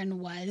Van Buren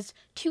was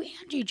to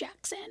Andrew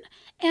Jackson.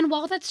 And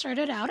while that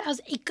started out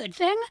as a good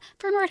thing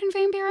for Martin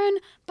Van Buren,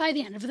 by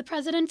the end of the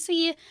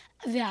presidency,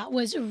 that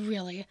was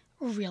really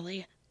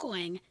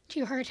going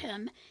to hurt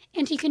him.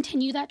 And to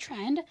continue that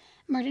trend,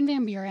 Martin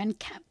Van Buren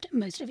kept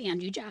most of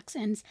Andrew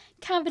Jackson's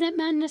cabinet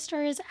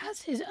ministers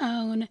as his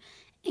own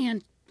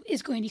and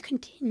is going to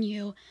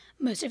continue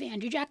most of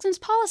Andrew Jackson's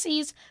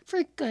policies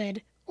for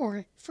good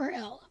or for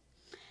ill.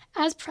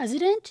 As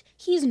president,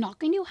 he's not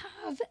going to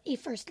have a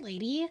first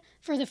lady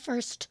for the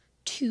first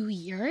 2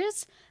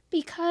 years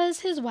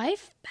because his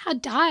wife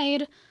had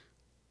died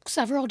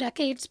several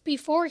decades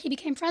before he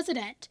became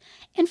president.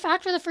 In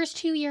fact, for the first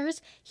 2 years,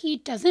 he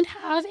doesn't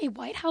have a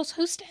White House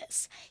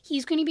hostess.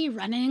 He's going to be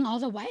running all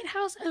the White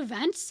House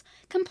events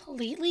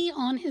completely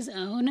on his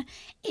own,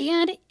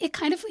 and it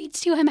kind of leads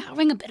to him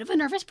having a bit of a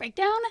nervous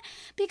breakdown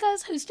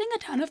because hosting a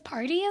ton of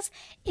parties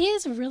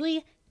is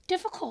really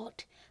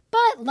difficult.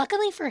 But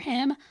luckily for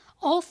him,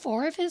 all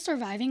 4 of his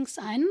surviving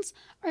sons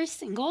are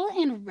single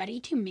and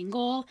ready to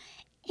mingle,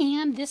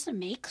 and this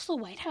makes the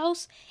White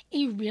House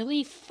a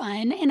really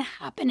fun and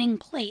happening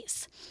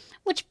place,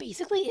 which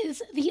basically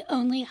is the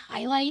only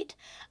highlight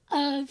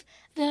of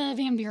the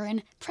Van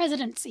Buren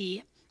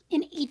presidency.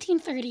 In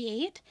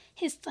 1838,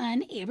 his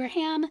son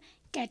Abraham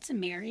gets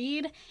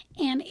married,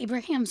 and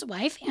Abraham's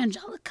wife,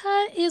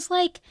 Angelica, is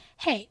like,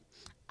 hey,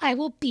 I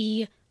will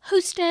be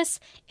hostess.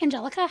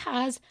 Angelica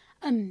has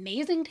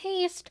amazing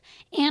taste,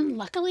 and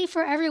luckily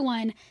for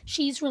everyone,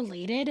 she's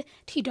related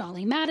to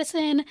Dolly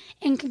Madison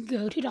and can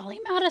go to Dolly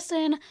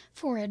Madison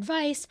for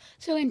advice,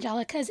 so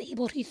Angelica is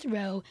able to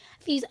throw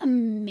these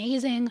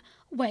amazing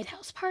White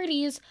House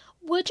parties,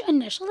 which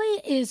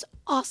initially is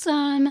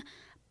awesome,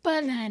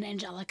 but then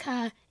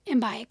Angelica, and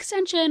by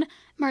extension,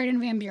 Martin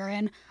Van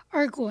Buren,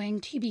 are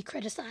going to be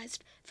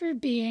criticized for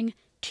being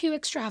too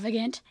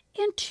extravagant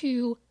and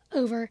too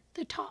over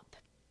the top.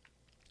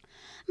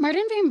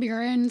 Martin Van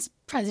Buren's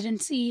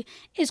presidency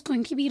is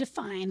going to be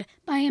defined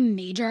by a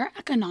major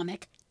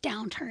economic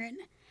downturn.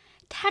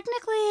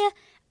 Technically,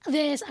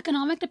 this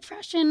economic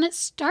depression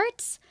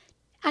starts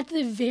at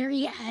the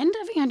very end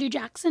of Andrew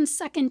Jackson's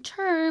second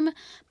term,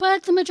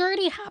 but the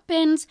majority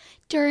happens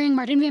during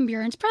Martin Van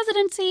Buren's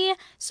presidency,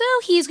 so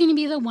he's going to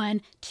be the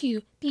one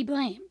to be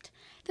blamed.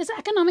 This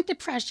economic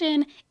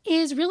depression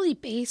is really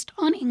based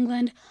on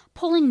England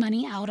pulling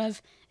money out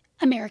of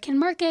American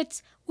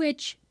markets,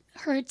 which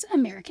hurts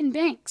American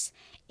banks.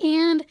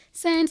 And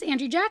since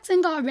Andrew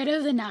Jackson got rid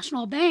of the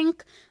National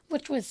Bank,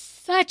 which was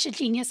such a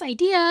genius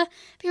idea,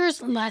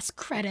 there's less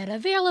credit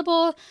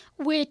available,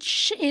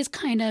 which is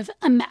kind of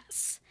a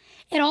mess.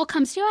 It all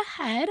comes to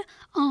a head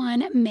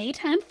on May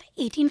 10th,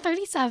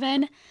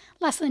 1837,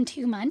 less than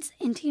 2 months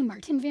into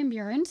Martin Van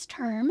Buren's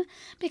term,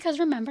 because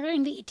remember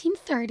in the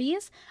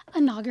 1830s,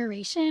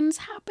 inaugurations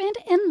happened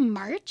in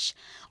March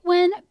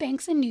when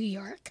banks in New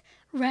York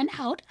run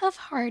out of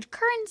hard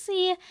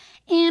currency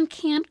and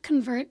can't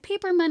convert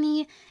paper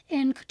money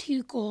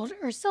into gold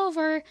or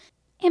silver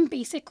and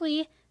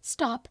basically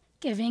stop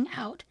giving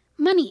out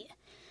money.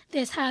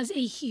 This has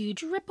a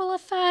huge ripple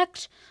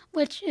effect,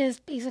 which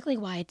is basically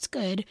why it's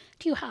good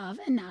to have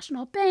a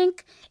national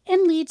bank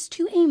and leads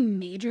to a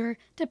major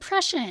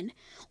depression.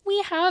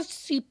 We have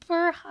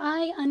super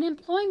high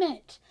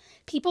unemployment.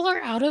 People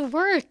are out of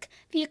work.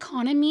 The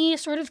economy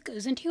sort of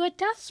goes into a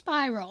death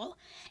spiral.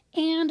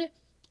 And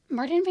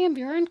Martin Van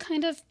Buren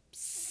kind of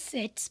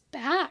sits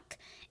back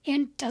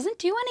and doesn't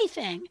do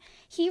anything.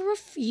 He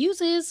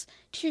refuses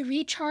to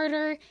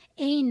recharter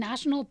a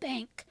national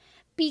bank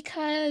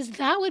because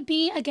that would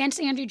be against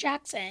Andrew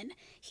Jackson.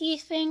 He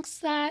thinks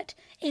that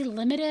a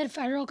limited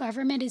federal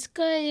government is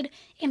good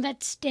and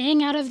that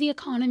staying out of the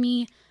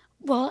economy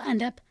will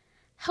end up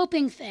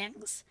helping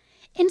things.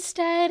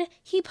 Instead,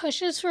 he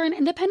pushes for an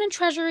independent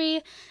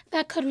treasury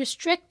that could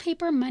restrict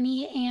paper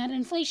money and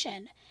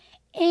inflation.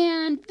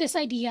 And this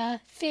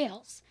idea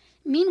fails.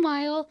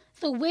 Meanwhile,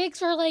 the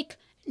Whigs are like,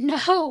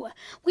 no,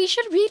 we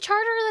should recharter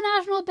the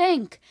National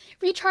Bank.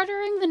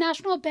 Rechartering the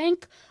National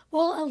Bank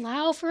will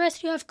allow for us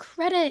to have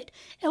credit.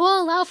 It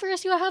will allow for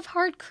us to have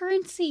hard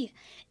currency.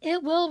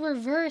 It will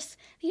reverse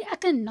the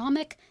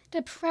economic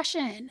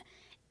depression.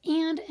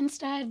 And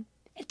instead,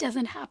 it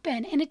doesn't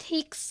happen. And it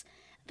takes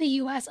the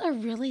U.S. a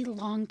really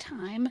long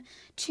time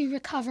to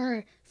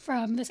recover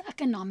from this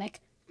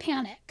economic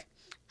panic.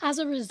 As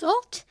a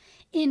result,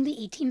 in the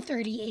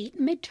 1838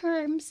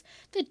 midterms,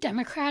 the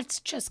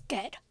Democrats just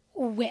get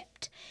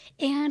whipped,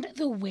 and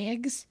the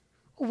Whigs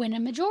win a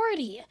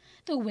majority.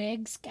 The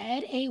Whigs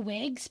get a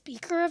Whig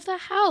Speaker of the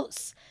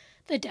House.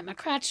 The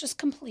Democrats just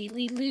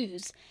completely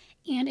lose,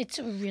 and it's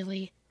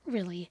really,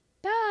 really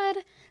bad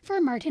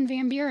for Martin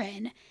Van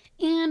Buren.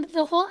 And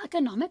the whole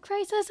economic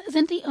crisis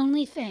isn't the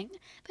only thing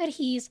that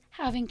he's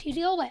having to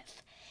deal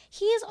with.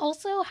 He's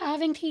also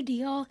having to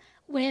deal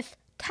with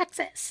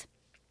Texas.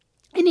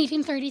 In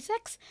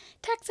 1836,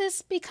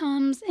 Texas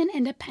becomes an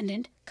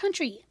independent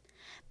country.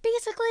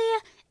 Basically,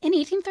 in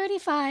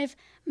 1835,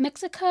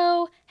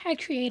 Mexico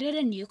had created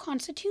a new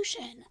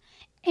constitution,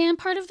 and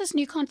part of this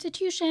new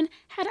constitution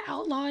had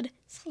outlawed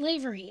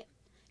slavery.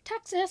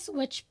 Texas,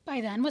 which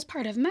by then was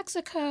part of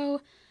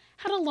Mexico,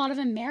 had a lot of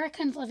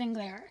Americans living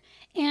there,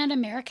 and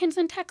Americans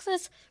in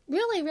Texas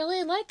really,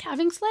 really liked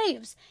having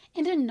slaves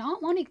and did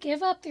not want to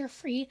give up their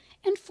free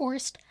and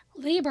forced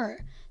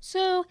labor.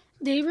 So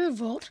they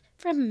revolt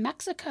from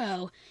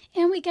Mexico,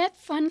 and we get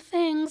fun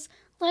things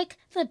like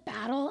the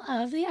Battle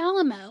of the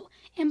Alamo.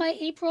 And by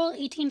April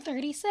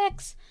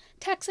 1836,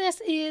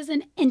 Texas is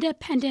an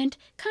independent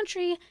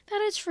country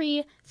that is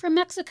free from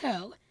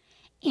Mexico.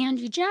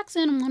 Andrew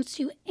Jackson wants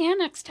to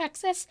annex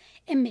Texas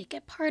and make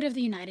it part of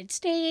the United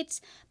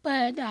States,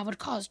 but that would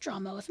cause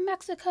drama with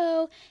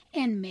Mexico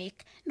and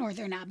make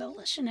Northern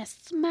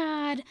abolitionists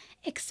mad,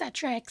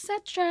 etc.,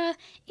 etc.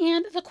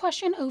 And the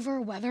question over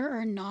whether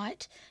or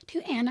not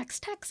to annex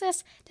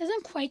Texas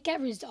doesn't quite get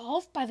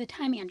resolved by the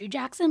time Andrew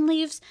Jackson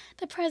leaves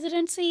the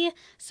presidency,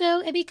 so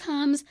it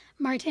becomes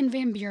Martin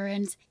Van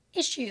Buren's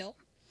issue.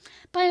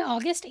 By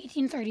August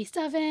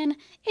 1837,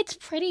 it's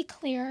pretty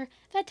clear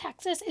that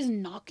Texas is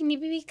not going to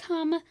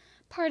become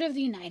part of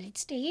the United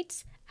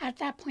States at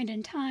that point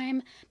in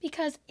time,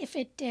 because if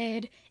it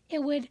did,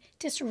 it would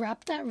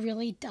disrupt that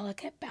really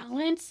delicate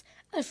balance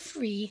of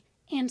free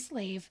and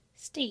slave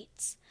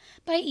states.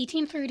 By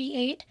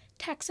 1838,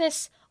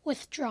 Texas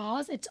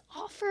withdraws its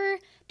offer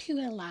to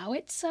allow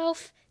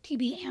itself to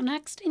be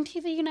annexed into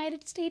the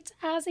United States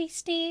as a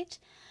state,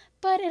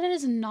 but it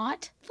is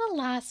not the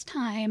last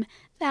time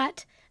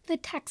that the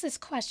Texas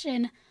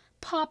question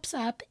pops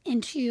up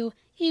into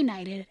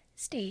United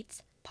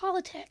States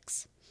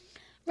politics.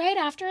 Right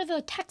after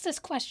the Texas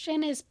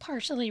question is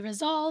partially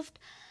resolved,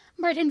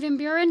 Martin Van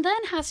Buren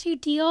then has to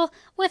deal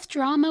with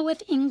drama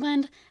with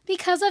England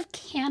because of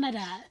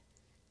Canada.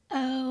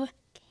 Oh,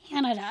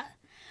 Canada.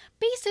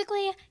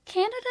 Basically,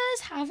 Canada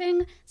is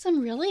having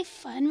some really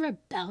fun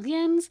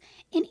rebellions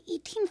in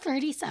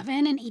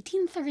 1837 and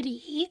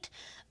 1838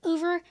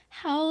 over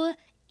how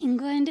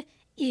England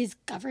is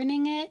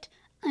governing it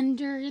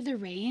under the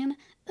reign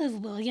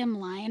of William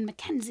Lyon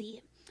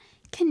Mackenzie.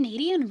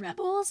 Canadian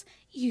rebels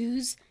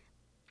use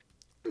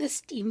the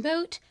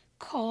steamboat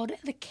called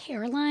the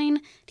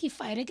Caroline to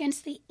fight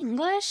against the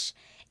English,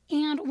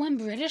 and when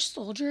British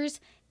soldiers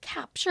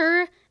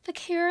capture the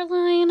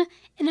Caroline,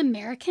 an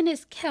American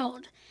is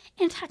killed,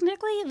 and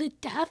technically the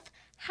death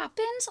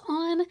happens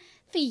on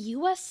the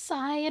U.S.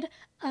 side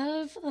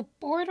of the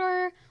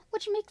border,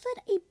 which makes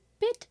it a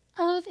bit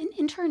of an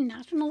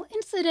international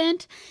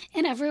incident,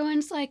 and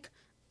everyone's like,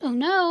 oh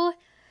no,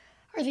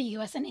 are the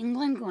U.S. and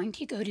England going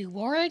to go to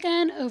war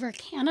again over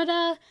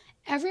Canada?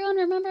 Everyone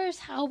remembers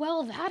how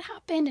well that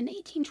happened in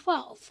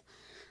 1812.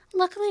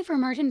 Luckily for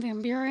Martin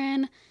Van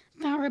Buren,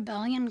 that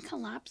rebellion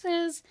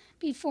collapses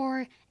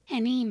before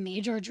any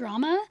major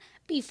drama,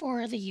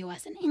 before the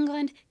U.S. and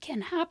England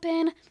can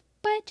happen,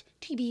 but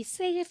to be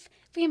safe,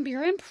 Van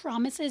Buren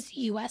promises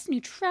U.S.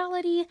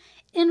 neutrality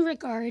in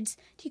regards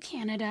to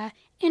Canada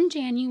in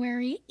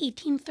January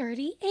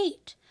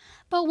 1838.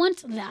 But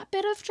once that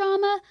bit of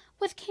drama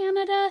with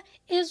Canada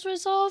is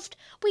resolved,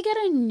 we get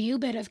a new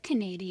bit of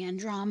Canadian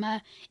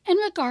drama in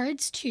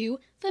regards to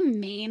the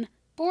Maine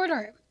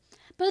border.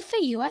 Both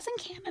the U.S. and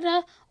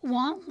Canada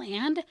want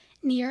land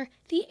near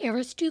the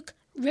Aroostook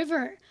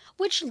River,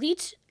 which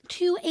leads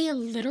to a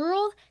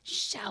literal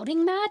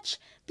shouting match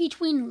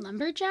between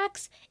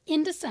lumberjacks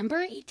in December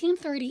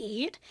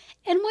 1838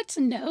 and what's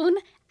known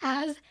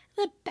as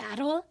the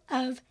Battle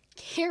of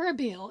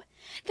Caribou.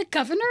 The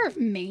governor of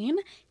Maine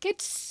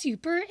gets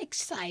super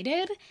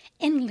excited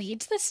and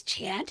leads this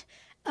chant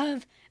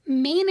of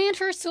Maine and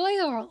her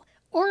soil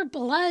or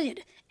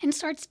blood and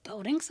starts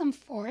building some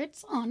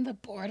forts on the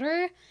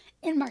border.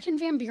 And Martin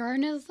Van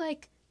Buren is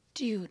like,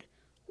 dude,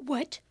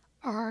 what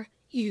are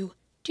you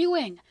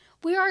doing?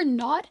 We are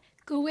not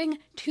going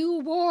to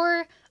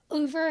war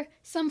over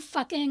some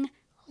fucking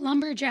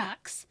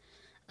lumberjacks.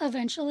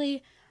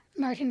 Eventually,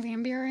 Martin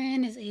Van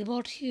Buren is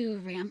able to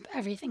ramp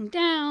everything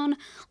down.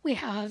 We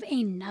have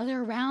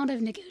another round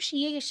of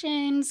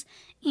negotiations,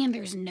 and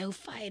there's no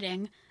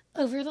fighting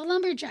over the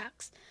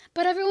lumberjacks.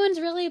 But everyone's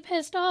really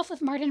pissed off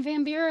with Martin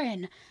Van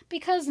Buren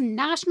because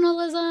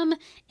nationalism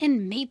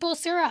and maple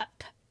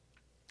syrup.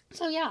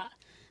 So yeah,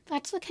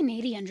 that's the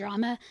Canadian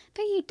drama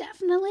that you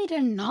definitely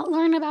did not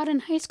learn about in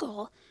high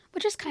school,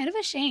 which is kind of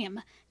a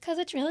shame because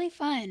it's really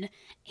fun.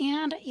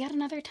 And yet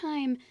another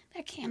time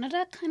that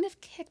Canada kind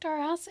of kicked our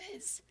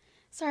asses.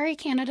 Sorry,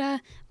 Canada,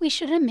 we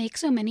shouldn't make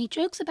so many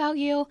jokes about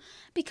you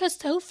because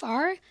so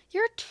far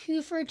you're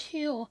 2 for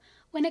 2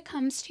 when it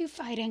comes to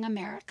fighting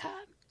America.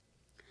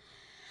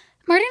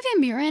 Martin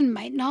Van Buren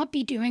might not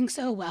be doing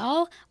so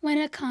well when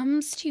it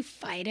comes to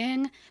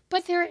fighting,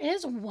 but there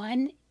is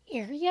one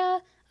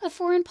area of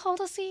foreign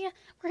policy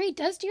where he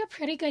does do a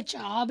pretty good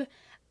job.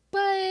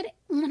 But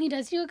when he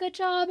does do a good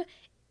job,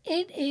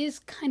 it is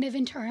kind of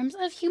in terms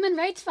of human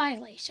rights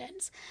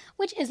violations,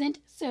 which isn't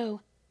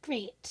so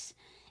great.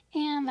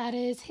 And that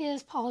is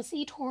his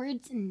policy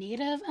towards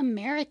Native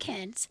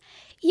Americans.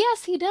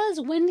 Yes, he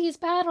does win these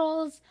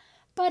battles,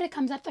 but it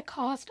comes at the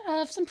cost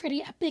of some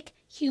pretty epic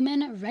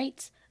human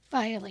rights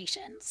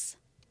violations.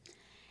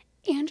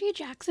 Andrew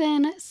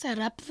Jackson set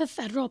up the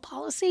federal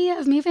policy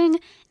of moving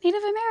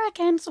Native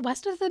Americans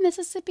west of the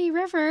Mississippi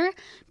River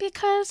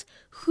because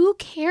who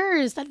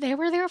cares that they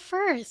were there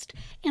first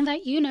and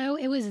that,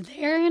 it was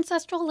their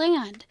ancestral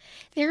land.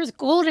 There's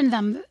gold in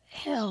them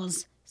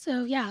hills.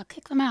 So yeah,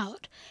 kick them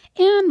out.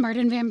 And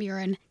Martin Van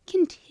Buren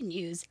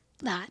continues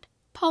that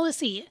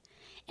policy.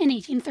 In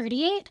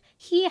 1838,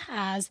 he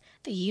has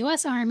the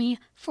U.S. Army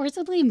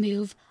forcibly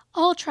move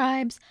all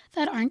tribes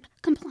that aren't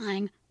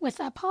complying with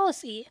that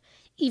policy,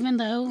 even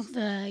though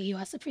the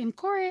U.S. Supreme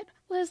Court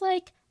was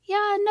like,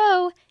 yeah,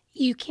 no,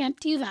 you can't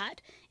do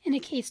that, in a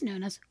case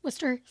known as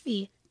Worcester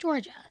v.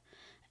 Georgia.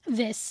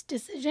 This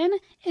decision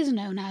is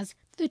known as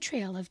the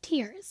Trail of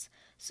Tears.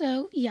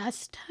 So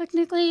yes,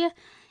 technically,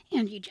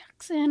 Andrew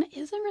Jackson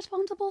isn't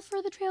responsible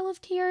for the Trail of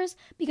Tears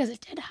because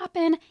it did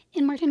happen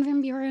in Martin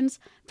Van Buren's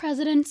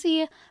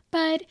presidency,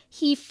 but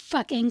he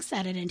fucking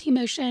set it into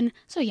motion.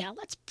 So yeah,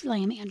 let's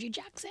blame Andrew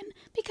Jackson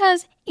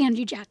because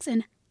Andrew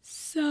Jackson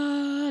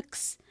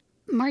sucks.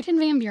 Martin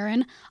Van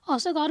Buren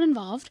also got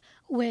involved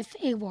with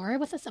a war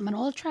with the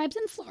Seminole tribes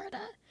in Florida.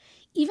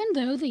 Even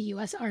though the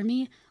U.S.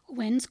 Army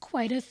wins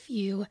quite a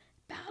few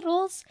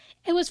battles,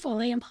 it was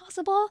fully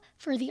impossible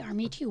for the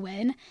Army to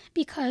win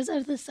because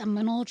of the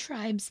Seminole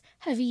tribes'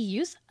 heavy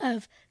use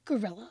of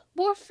guerrilla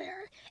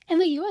warfare, and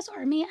the U.S.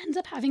 Army ends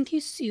up having to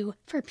sue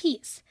for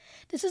peace.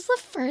 This is the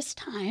first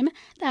time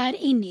that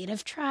a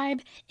native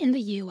tribe in the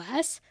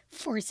U.S.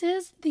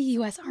 forces the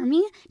U.S.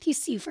 Army to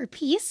sue for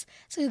peace,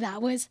 so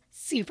that was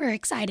super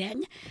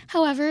exciting.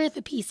 However,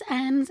 the peace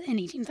ends in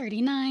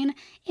 1839,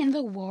 and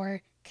the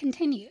war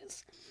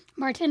continues.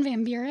 Martin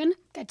Van Buren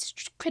gets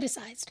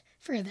criticized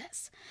for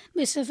this.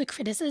 Most of the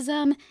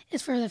criticism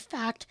is for the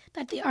fact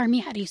that the Army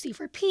had to sue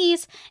for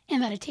peace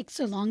and that it takes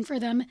so long for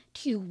them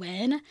to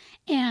win,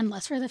 and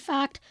less for the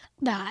fact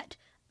that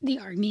the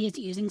Army is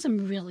using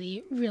some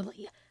really,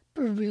 really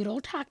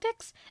brutal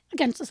tactics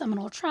against the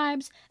Seminole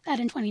tribes that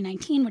in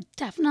 2019 would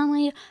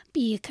definitely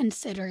be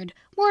considered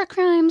war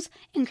crimes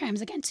and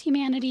crimes against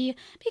humanity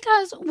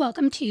because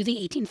welcome to the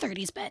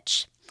 1830s,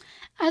 bitch.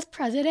 As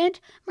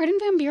president, Martin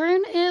Van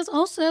Buren is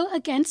also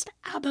against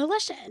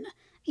abolition.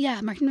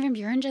 Yeah, Martin Van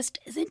Buren just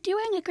isn't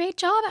doing a great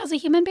job as a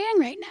human being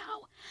right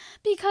now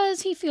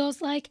because he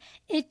feels like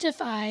it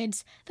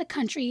divides the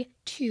country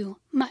too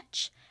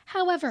much.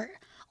 However,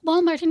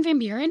 while Martin Van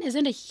Buren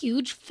isn't a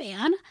huge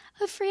fan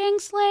of freeing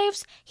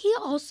slaves, he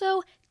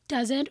also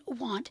doesn't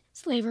want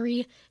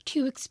slavery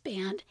to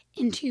expand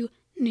into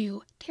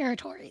new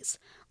territories.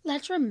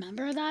 Let's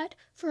remember that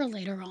for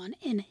later on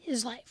in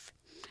his life.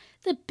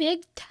 The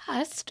big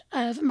test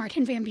of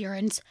Martin Van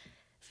Buren's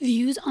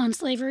views on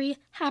slavery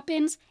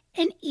happens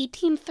in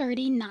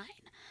 1839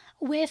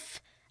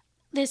 with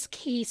this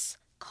case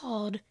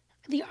called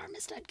the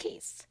Armistead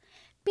case.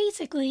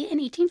 Basically, in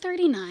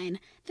 1839,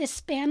 this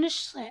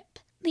Spanish ship,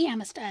 the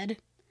Armistead,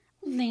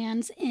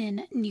 lands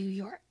in New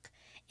York.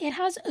 It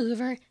has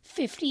over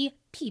 50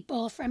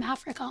 people from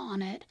Africa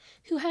on it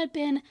who had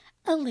been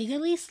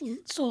illegally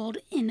sold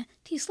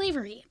into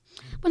slavery.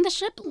 When the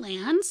ship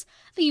lands,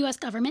 the U.S.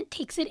 government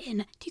takes it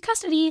into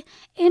custody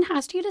and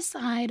has to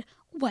decide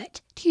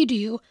what to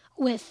do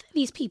with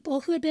these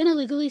people who had been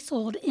illegally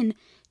sold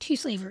into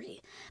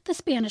slavery. The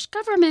Spanish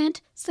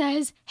government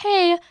says,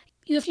 hey,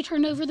 you have to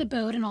turn over the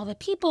boat and all the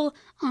people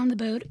on the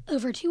boat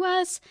over to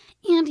us,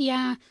 and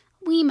yeah,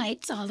 we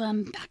might sell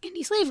them back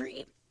into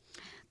slavery.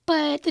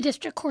 But the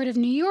District Court of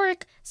New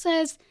York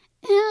says,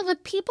 And the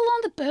people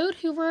on the boat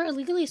who were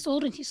illegally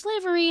sold into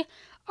slavery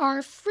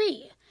are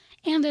free.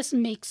 And this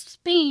makes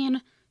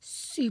Spain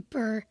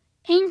super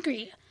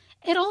angry.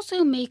 It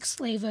also makes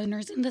slave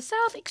owners in the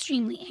South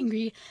extremely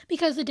angry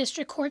because the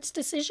district court's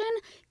decision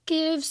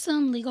gives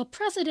some legal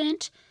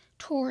precedent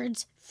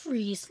towards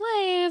free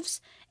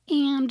slaves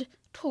and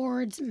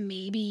towards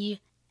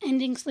maybe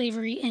ending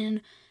slavery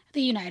in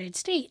the United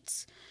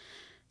States.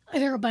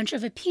 There are a bunch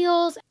of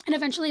appeals, and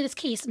eventually this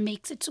case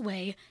makes its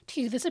way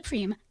to the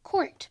Supreme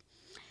Court.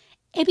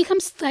 It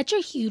becomes such a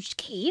huge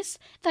case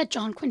that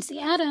John Quincy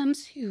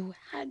Adams, who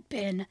had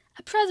been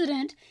a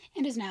president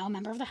and is now a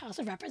member of the House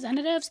of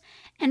Representatives,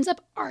 ends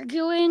up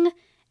arguing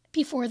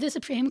before the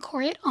Supreme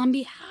Court on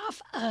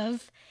behalf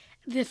of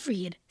the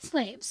freed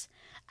slaves.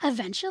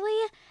 Eventually,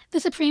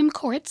 the Supreme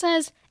Court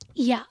says,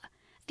 yeah,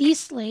 these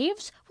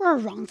slaves were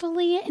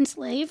wrongfully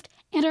enslaved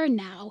and are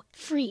now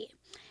free.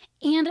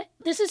 And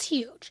this is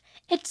huge.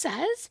 It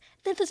says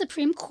that the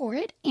Supreme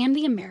Court and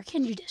the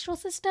American judicial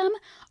system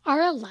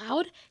are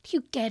allowed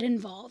to get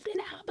involved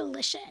in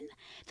abolition.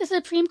 The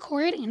Supreme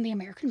Court and the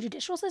American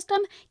judicial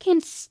system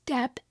can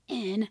step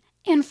in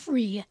and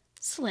free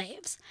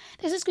slaves.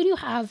 This is going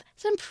to have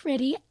some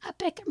pretty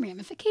epic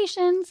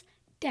ramifications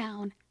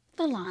down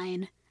the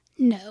line.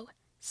 No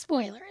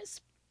spoilers.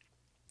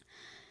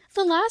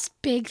 The last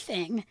big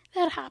thing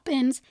that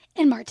happens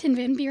in Martin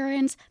Van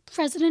Buren's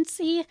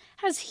presidency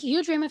has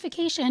huge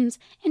ramifications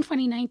in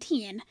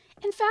 2019.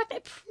 In fact,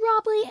 it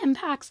probably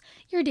impacts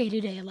your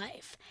day-to-day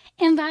life,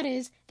 and that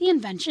is the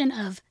invention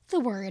of the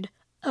word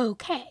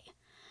okay.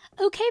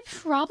 Okay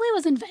probably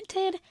was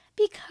invented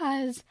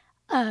because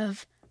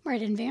of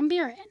Martin Van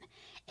Buren.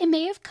 It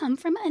may have come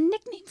from a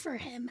nickname for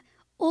him,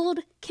 Old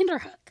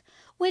Kinderhook,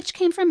 which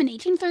came from an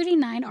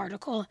 1839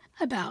 article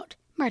about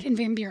Martin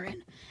Van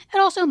Buren. It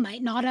also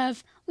might not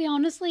have. We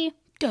honestly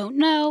don't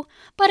know.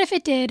 But if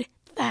it did,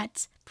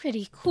 that's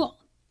pretty cool.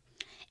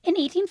 In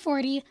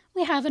 1840,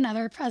 we have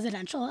another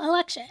presidential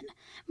election.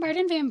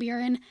 Martin Van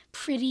Buren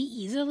pretty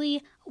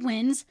easily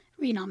wins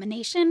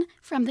renomination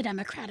from the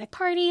Democratic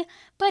Party,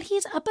 but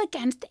he's up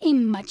against a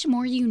much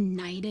more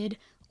united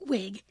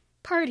Whig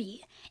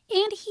Party.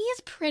 And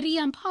he's pretty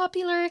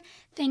unpopular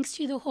thanks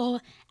to the whole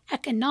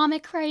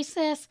economic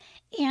crisis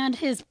and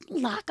his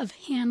lack of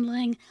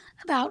handling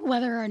about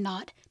whether or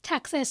not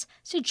Texas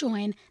should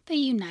join the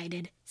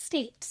United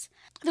States.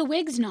 The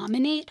Whigs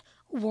nominate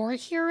war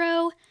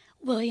hero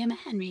William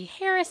Henry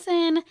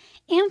Harrison,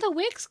 and the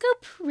Whigs go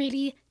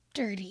pretty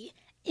dirty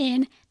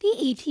in the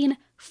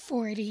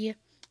 1840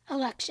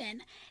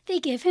 election. They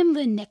give him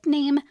the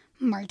nickname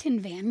Martin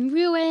Van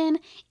Ruin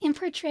and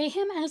portray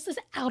him as this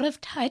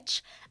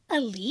out-of-touch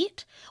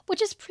elite,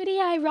 which is pretty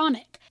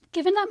ironic,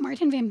 given that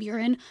Martin Van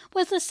Buren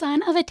was the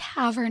son of a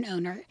tavern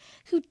owner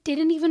who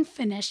didn't even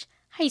finish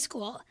high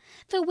school.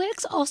 The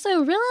Whigs also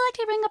really like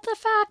to bring up the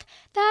fact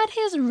that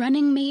his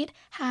running mate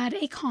had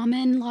a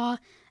common-law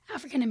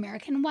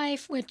African-American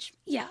wife, which,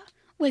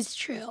 was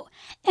true.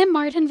 And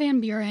Martin Van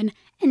Buren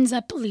ends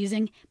up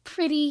losing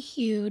pretty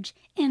huge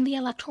in the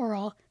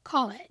Electoral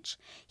College.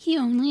 He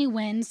only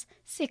wins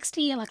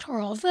 60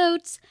 electoral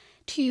votes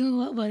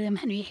to William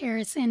Henry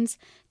Harrison's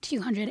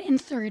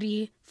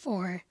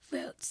 234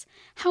 votes.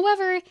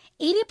 However,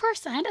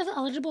 80% of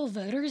eligible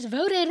voters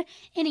voted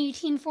in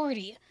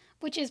 1840,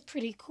 which is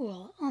pretty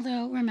cool,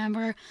 although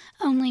remember,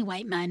 only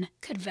white men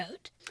could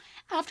vote.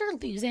 After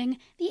losing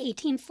the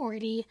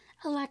 1840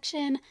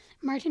 election,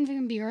 Martin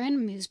Van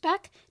Buren moves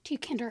back to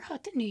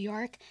Kinderhook, New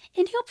York,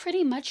 and he'll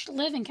pretty much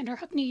live in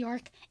Kinderhook, New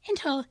York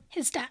until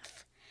his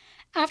death.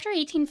 After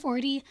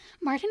 1840,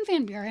 Martin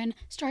Van Buren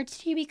starts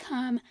to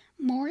become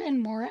more and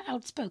more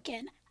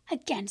outspoken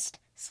against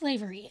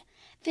slavery.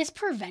 This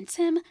prevents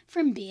him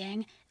from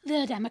being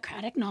the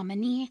Democratic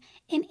nominee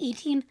in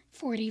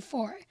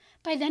 1844.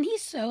 By then,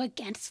 he's so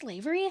against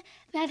slavery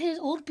that his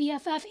old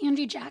BFF,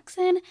 Andrew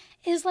Jackson,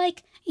 is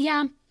like,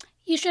 yeah,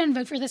 you shouldn't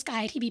vote for this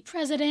guy to be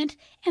president,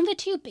 and the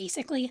two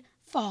basically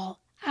fall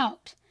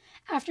out.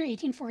 After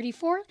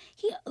 1844,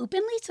 he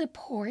openly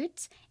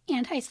supports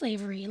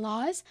anti-slavery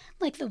laws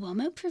like the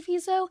Wilmot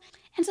Proviso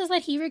and says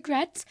that he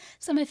regrets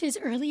some of his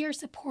earlier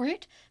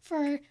support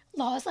for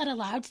laws that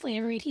allowed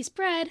slavery to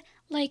spread,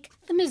 like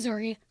the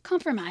Missouri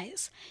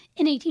Compromise.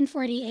 In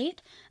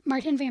 1848,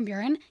 Martin Van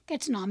Buren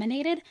gets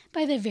nominated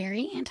by the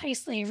very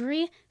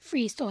anti-slavery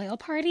Free Soil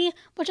Party,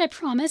 which I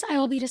promise I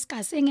will be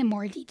discussing in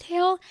more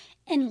detail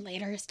in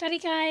later study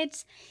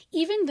guides.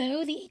 Even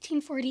though the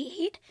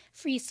 1848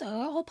 Free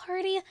Soil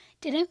Party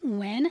didn't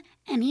win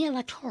any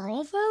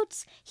electoral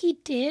votes, he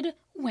did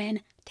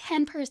win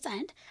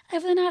 10%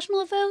 of the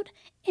national vote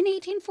in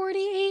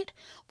 1848,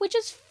 which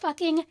is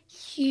fucking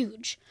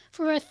huge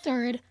for a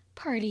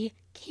third-party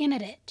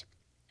candidate.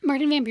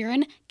 Martin Van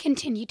Buren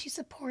continued to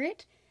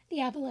support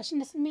the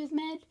abolitionist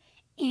movement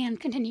and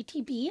continued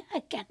to be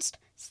against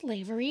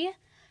slavery,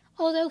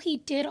 although he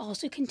did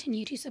also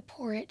continue to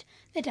support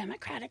the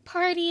Democratic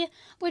Party,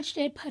 which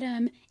did put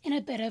him in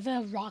a bit of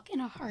a rock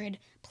and a hard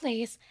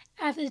place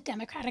as the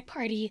Democratic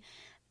Party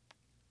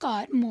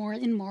got more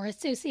and more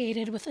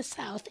associated with the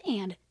South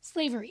and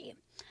slavery.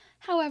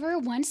 However,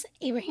 once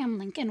Abraham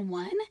Lincoln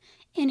won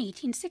in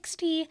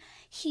 1860,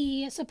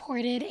 he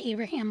supported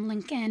Abraham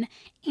Lincoln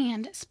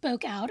and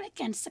spoke out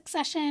against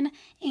secession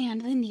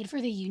and the need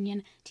for the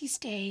Union to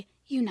stay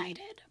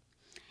united.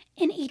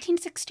 In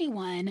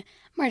 1861,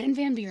 Martin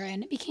Van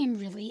Buren became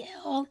really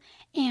ill,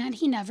 and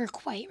he never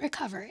quite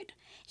recovered.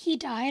 He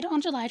died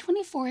on July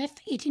 24th,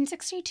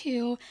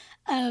 1862,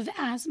 of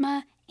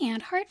asthma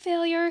and heart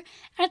failure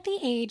at the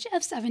age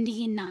of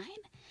 79.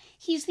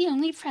 He's the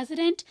only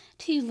president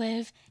to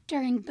live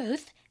during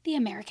both the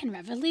American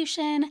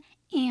Revolution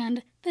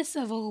and the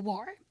Civil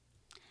War.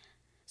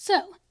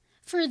 So,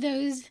 for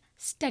those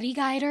study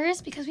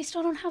guiders, because we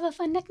still don't have a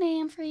fun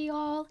nickname for you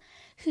all,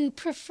 who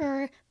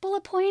prefer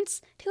bullet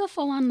points to a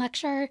full-on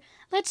lecture,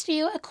 let's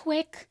do a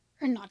quick,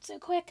 or not so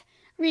quick,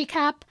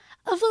 recap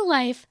of the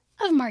life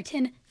of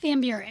Martin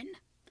Van Buren.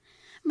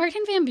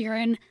 Martin Van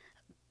Buren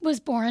was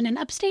born in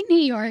upstate New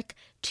York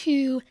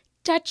to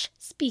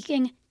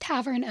Dutch-speaking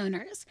tavern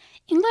owners.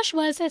 English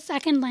was his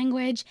second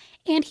language,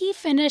 and he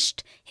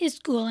finished his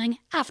schooling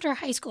after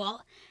high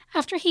school.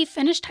 After he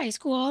finished high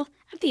school,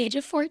 at the age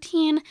of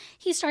 14,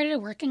 he started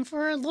working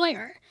for a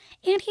lawyer,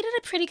 and he did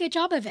a pretty good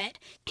job of it.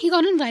 He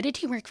got invited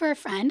to work for a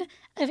friend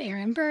of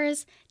Aaron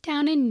Burr's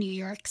down in New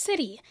York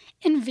City,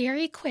 and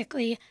very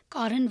quickly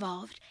got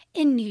involved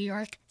in New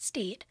York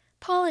State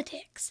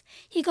politics.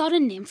 He got a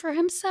name for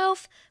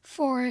himself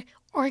for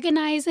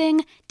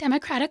organizing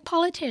Democratic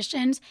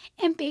politicians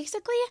and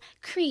basically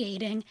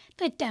creating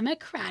the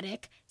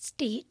Democratic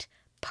State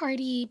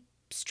Party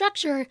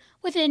structure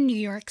within New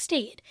York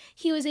State.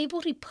 He was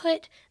able to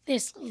put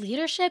this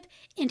leadership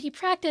into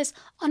practice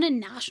on a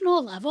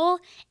national level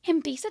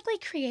and basically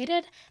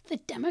created the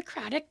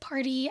Democratic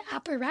Party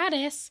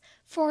apparatus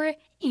for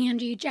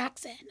Andrew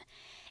Jackson.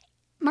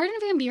 Martin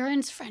Van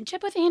Buren's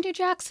friendship with Andrew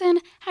Jackson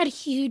had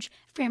huge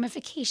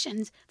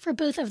ramifications for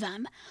both of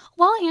them.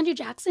 While Andrew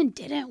Jackson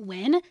didn't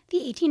win the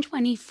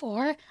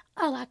 1824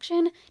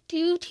 election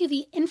due to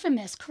the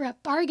infamous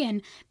corrupt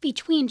bargain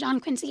between John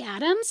Quincy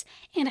Adams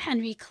and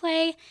Henry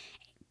Clay,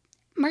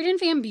 Martin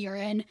Van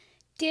Buren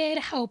did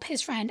help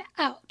his friend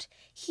out.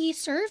 He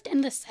served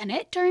in the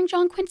Senate during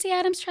John Quincy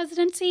Adams'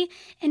 presidency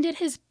and did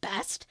his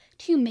best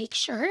to make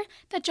sure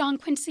that John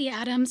Quincy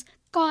Adams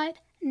got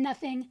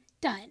nothing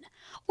done,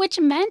 which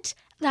meant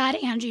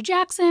that Andrew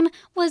Jackson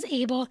was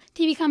able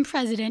to become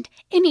president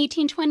in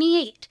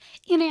 1828,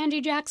 and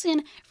Andrew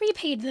Jackson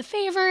repaid the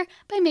favor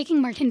by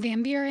making Martin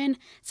Van Buren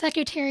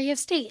Secretary of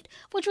State,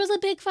 which was a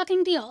big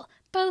fucking deal,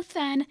 both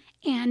then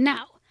and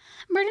now.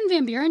 Martin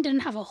Van Buren didn't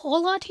have a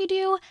whole lot to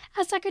do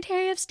as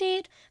Secretary of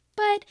State,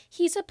 but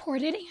he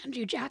supported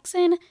Andrew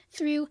Jackson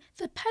through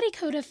the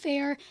Petticoat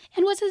Affair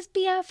and was his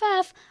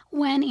BFF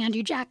when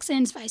Andrew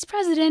Jackson's vice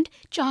president,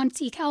 John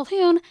C.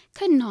 Calhoun,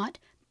 could not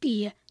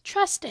be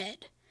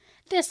trusted.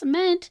 This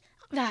meant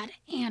that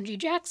Andrew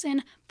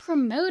Jackson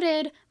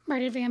promoted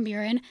Martin Van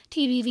Buren to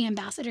be the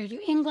ambassador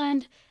to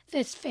England.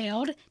 This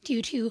failed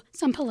due to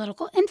some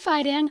political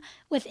infighting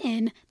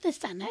within the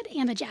Senate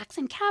and the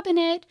Jackson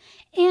cabinet,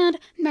 and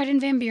Martin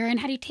Van Buren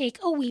had to take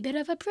a wee bit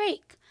of a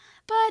break.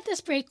 But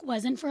this break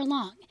wasn't for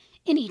long.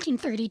 In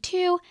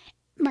 1832,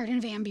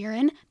 Martin Van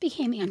Buren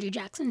became Andrew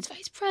Jackson's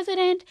vice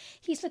president.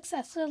 He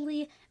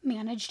successfully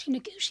managed to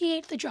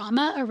negotiate the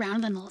drama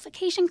around the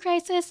nullification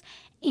crisis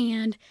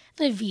and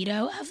the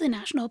veto of the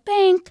National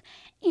Bank,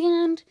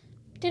 and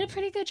did a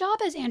pretty good job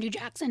as Andrew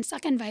Jackson's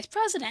second vice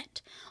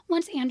president.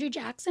 Once Andrew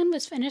Jackson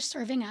was finished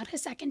serving out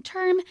his second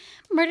term,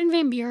 Martin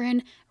Van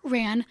Buren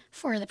ran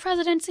for the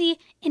presidency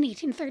in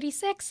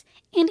 1836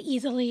 and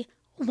easily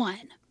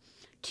won.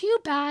 Too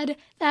bad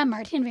that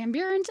Martin Van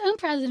Buren's own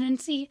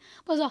presidency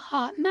was a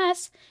hot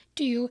mess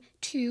due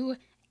to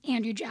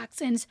Andrew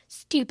Jackson's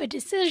stupid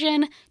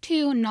decision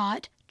to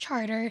not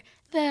charter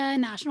the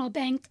National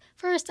Bank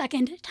for a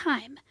second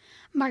time.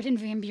 Martin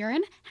Van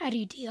Buren had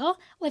to deal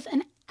with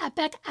an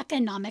epic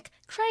economic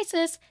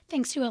crisis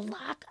thanks to a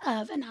lack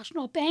of a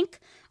national bank,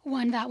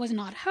 one that was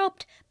not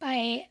helped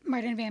by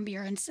Martin Van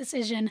Buren's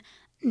decision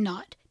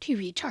not to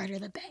recharter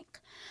the bank.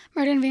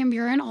 Martin Van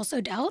Buren also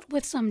dealt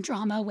with some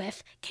drama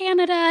with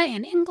Canada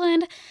and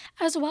England,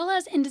 as well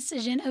as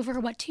indecision over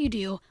what to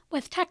do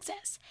with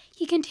Texas.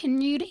 He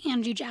continued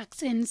Andrew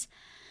Jackson's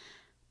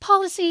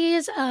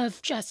policies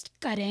of just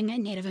gutting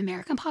Native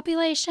American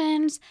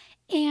populations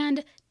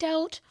and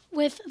dealt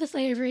with the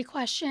slavery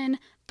question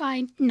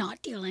by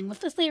not dealing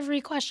with the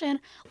slavery question,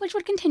 which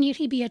would continue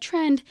to be a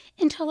trend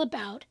until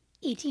about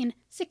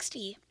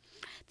 1860.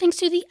 Thanks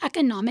to the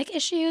economic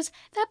issues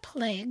that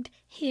plagued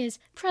his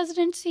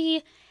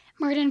presidency,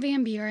 Martin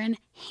Van Buren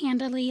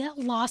handily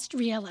lost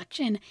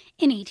re-election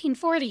in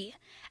 1840.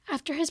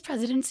 After his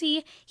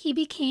presidency, he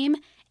became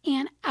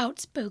an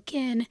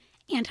outspoken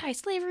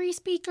anti-slavery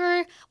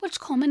speaker, which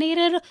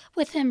culminated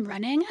with him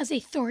running as a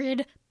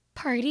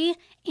third-party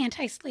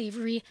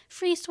anti-slavery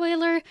free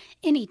soiler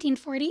in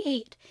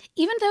 1848.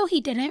 Even though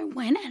he didn't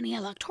win any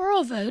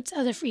electoral votes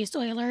as a free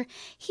soiler,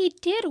 he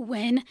did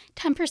win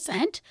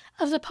 10%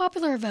 of the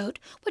popular vote,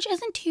 which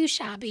isn't too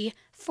shabby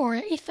for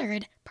a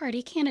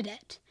third-party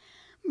candidate.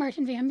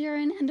 Martin Van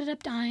Buren ended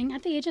up dying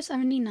at the age of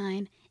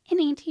 79 in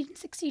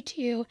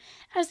 1862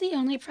 as the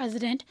only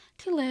president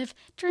to live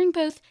during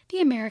both the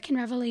American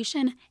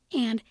Revolution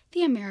and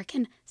the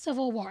American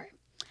Civil War.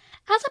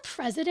 As a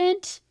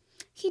president,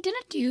 he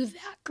didn't do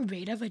that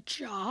great of a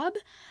job,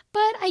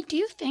 but I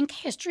do think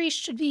history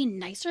should be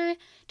nicer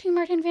to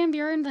Martin Van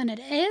Buren than it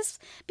is,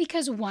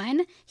 because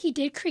one, he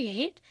did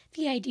create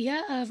the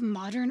idea of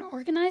modern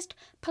organized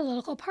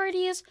political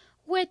parties,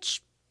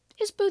 which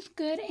is both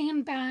good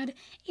and bad,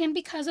 and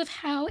because of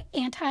how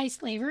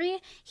anti-slavery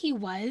he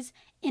was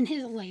in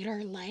his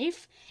later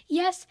life.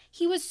 Yes,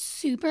 he was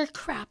super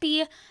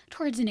crappy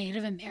towards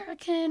Native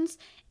Americans,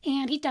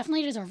 and he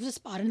definitely deserves a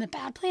spot in the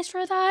bad place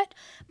for that,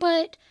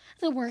 but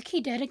the work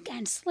he did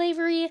against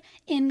slavery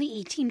in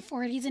the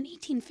 1840s and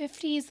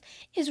 1850s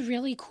is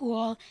really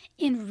cool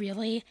and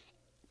really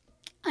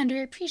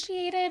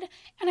underappreciated,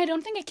 and I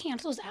don't think it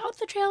cancels out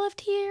the Trail of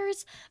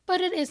Tears,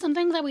 but it is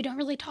something that we don't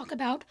really talk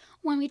about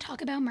when we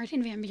talk about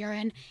Martin Van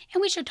Buren,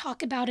 and we should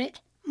talk about it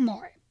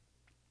more.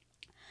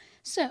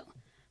 So,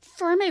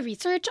 for my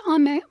research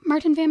on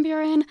Martin Van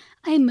Buren,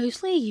 I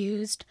mostly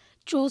used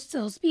Joel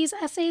Silsby's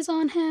essays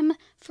on him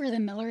for the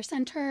Miller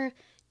Center,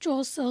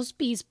 Joel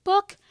Silsby's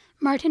book,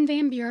 Martin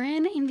Van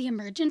Buren and the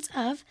Emergence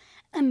of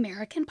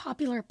American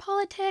Popular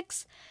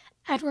Politics,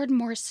 Edward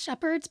Morse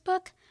Shepard's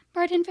book,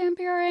 Martin Van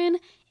Buren,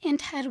 and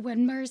Ted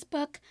Widmer's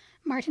book,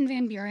 Martin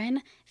Van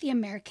Buren, The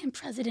American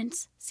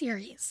Presidents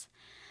Series.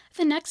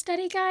 The next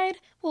study guide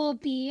will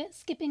be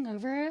skipping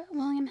over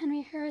William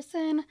Henry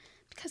Harrison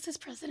because his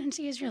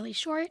presidency is really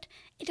short.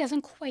 It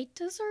doesn't quite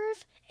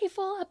deserve a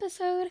full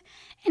episode.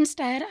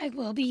 Instead, I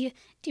will be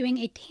doing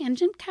a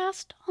tangent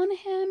cast on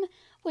him,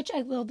 which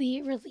I will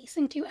be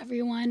releasing to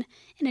everyone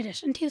in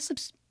addition to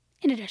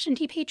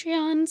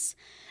Patreons.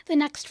 The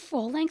next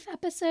full-length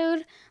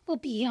episode will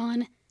be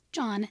on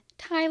John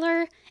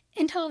Tyler.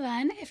 Until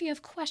then, if you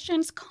have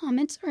questions,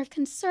 comments, or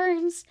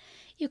concerns,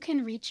 you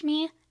can reach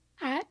me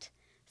at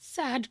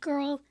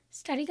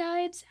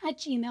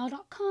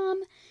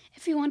sadgirlstudyguides@gmail.com.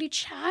 If you want to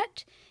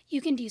chat,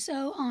 you can do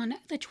so on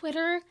the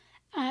Twitter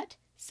at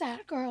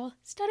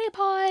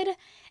sadgirlstudypod,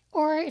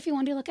 or if you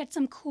want to look at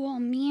some cool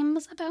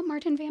memes about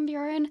Martin Van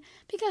Buren,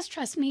 because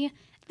trust me,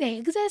 they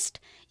exist,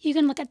 you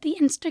can look at the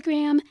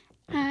Instagram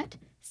at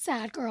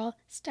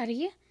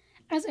sadgirlstudy.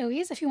 As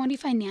always, if you want to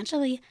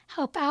financially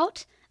help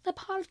out the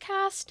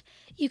podcast,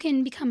 you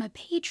can become a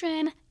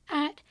patron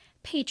at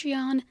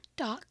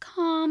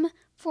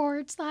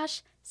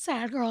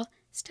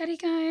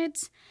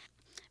patreon.com/sadgirlstudyguides.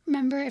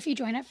 Remember, if you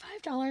join at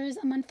 $5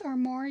 a month or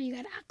more, you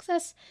get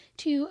access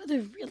to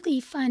the really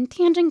fun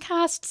tangent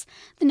casts.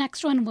 The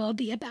next one will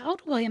be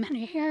about William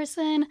Henry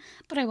Harrison,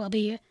 but I will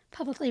be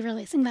publicly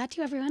releasing that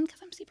to everyone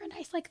because I'm super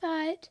nice like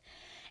that.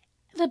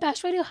 The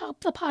best way to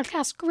help the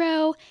podcast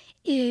grow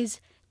is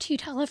to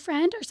tell a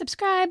friend or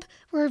subscribe.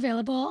 We're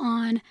available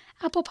on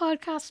Apple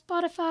Podcasts,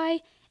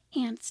 Spotify,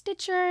 and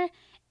Stitcher.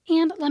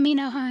 And let me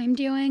know how I'm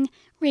doing.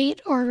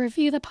 Rate or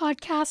review the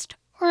podcast,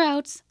 or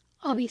else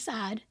I'll be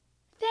sad.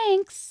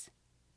 Thanks!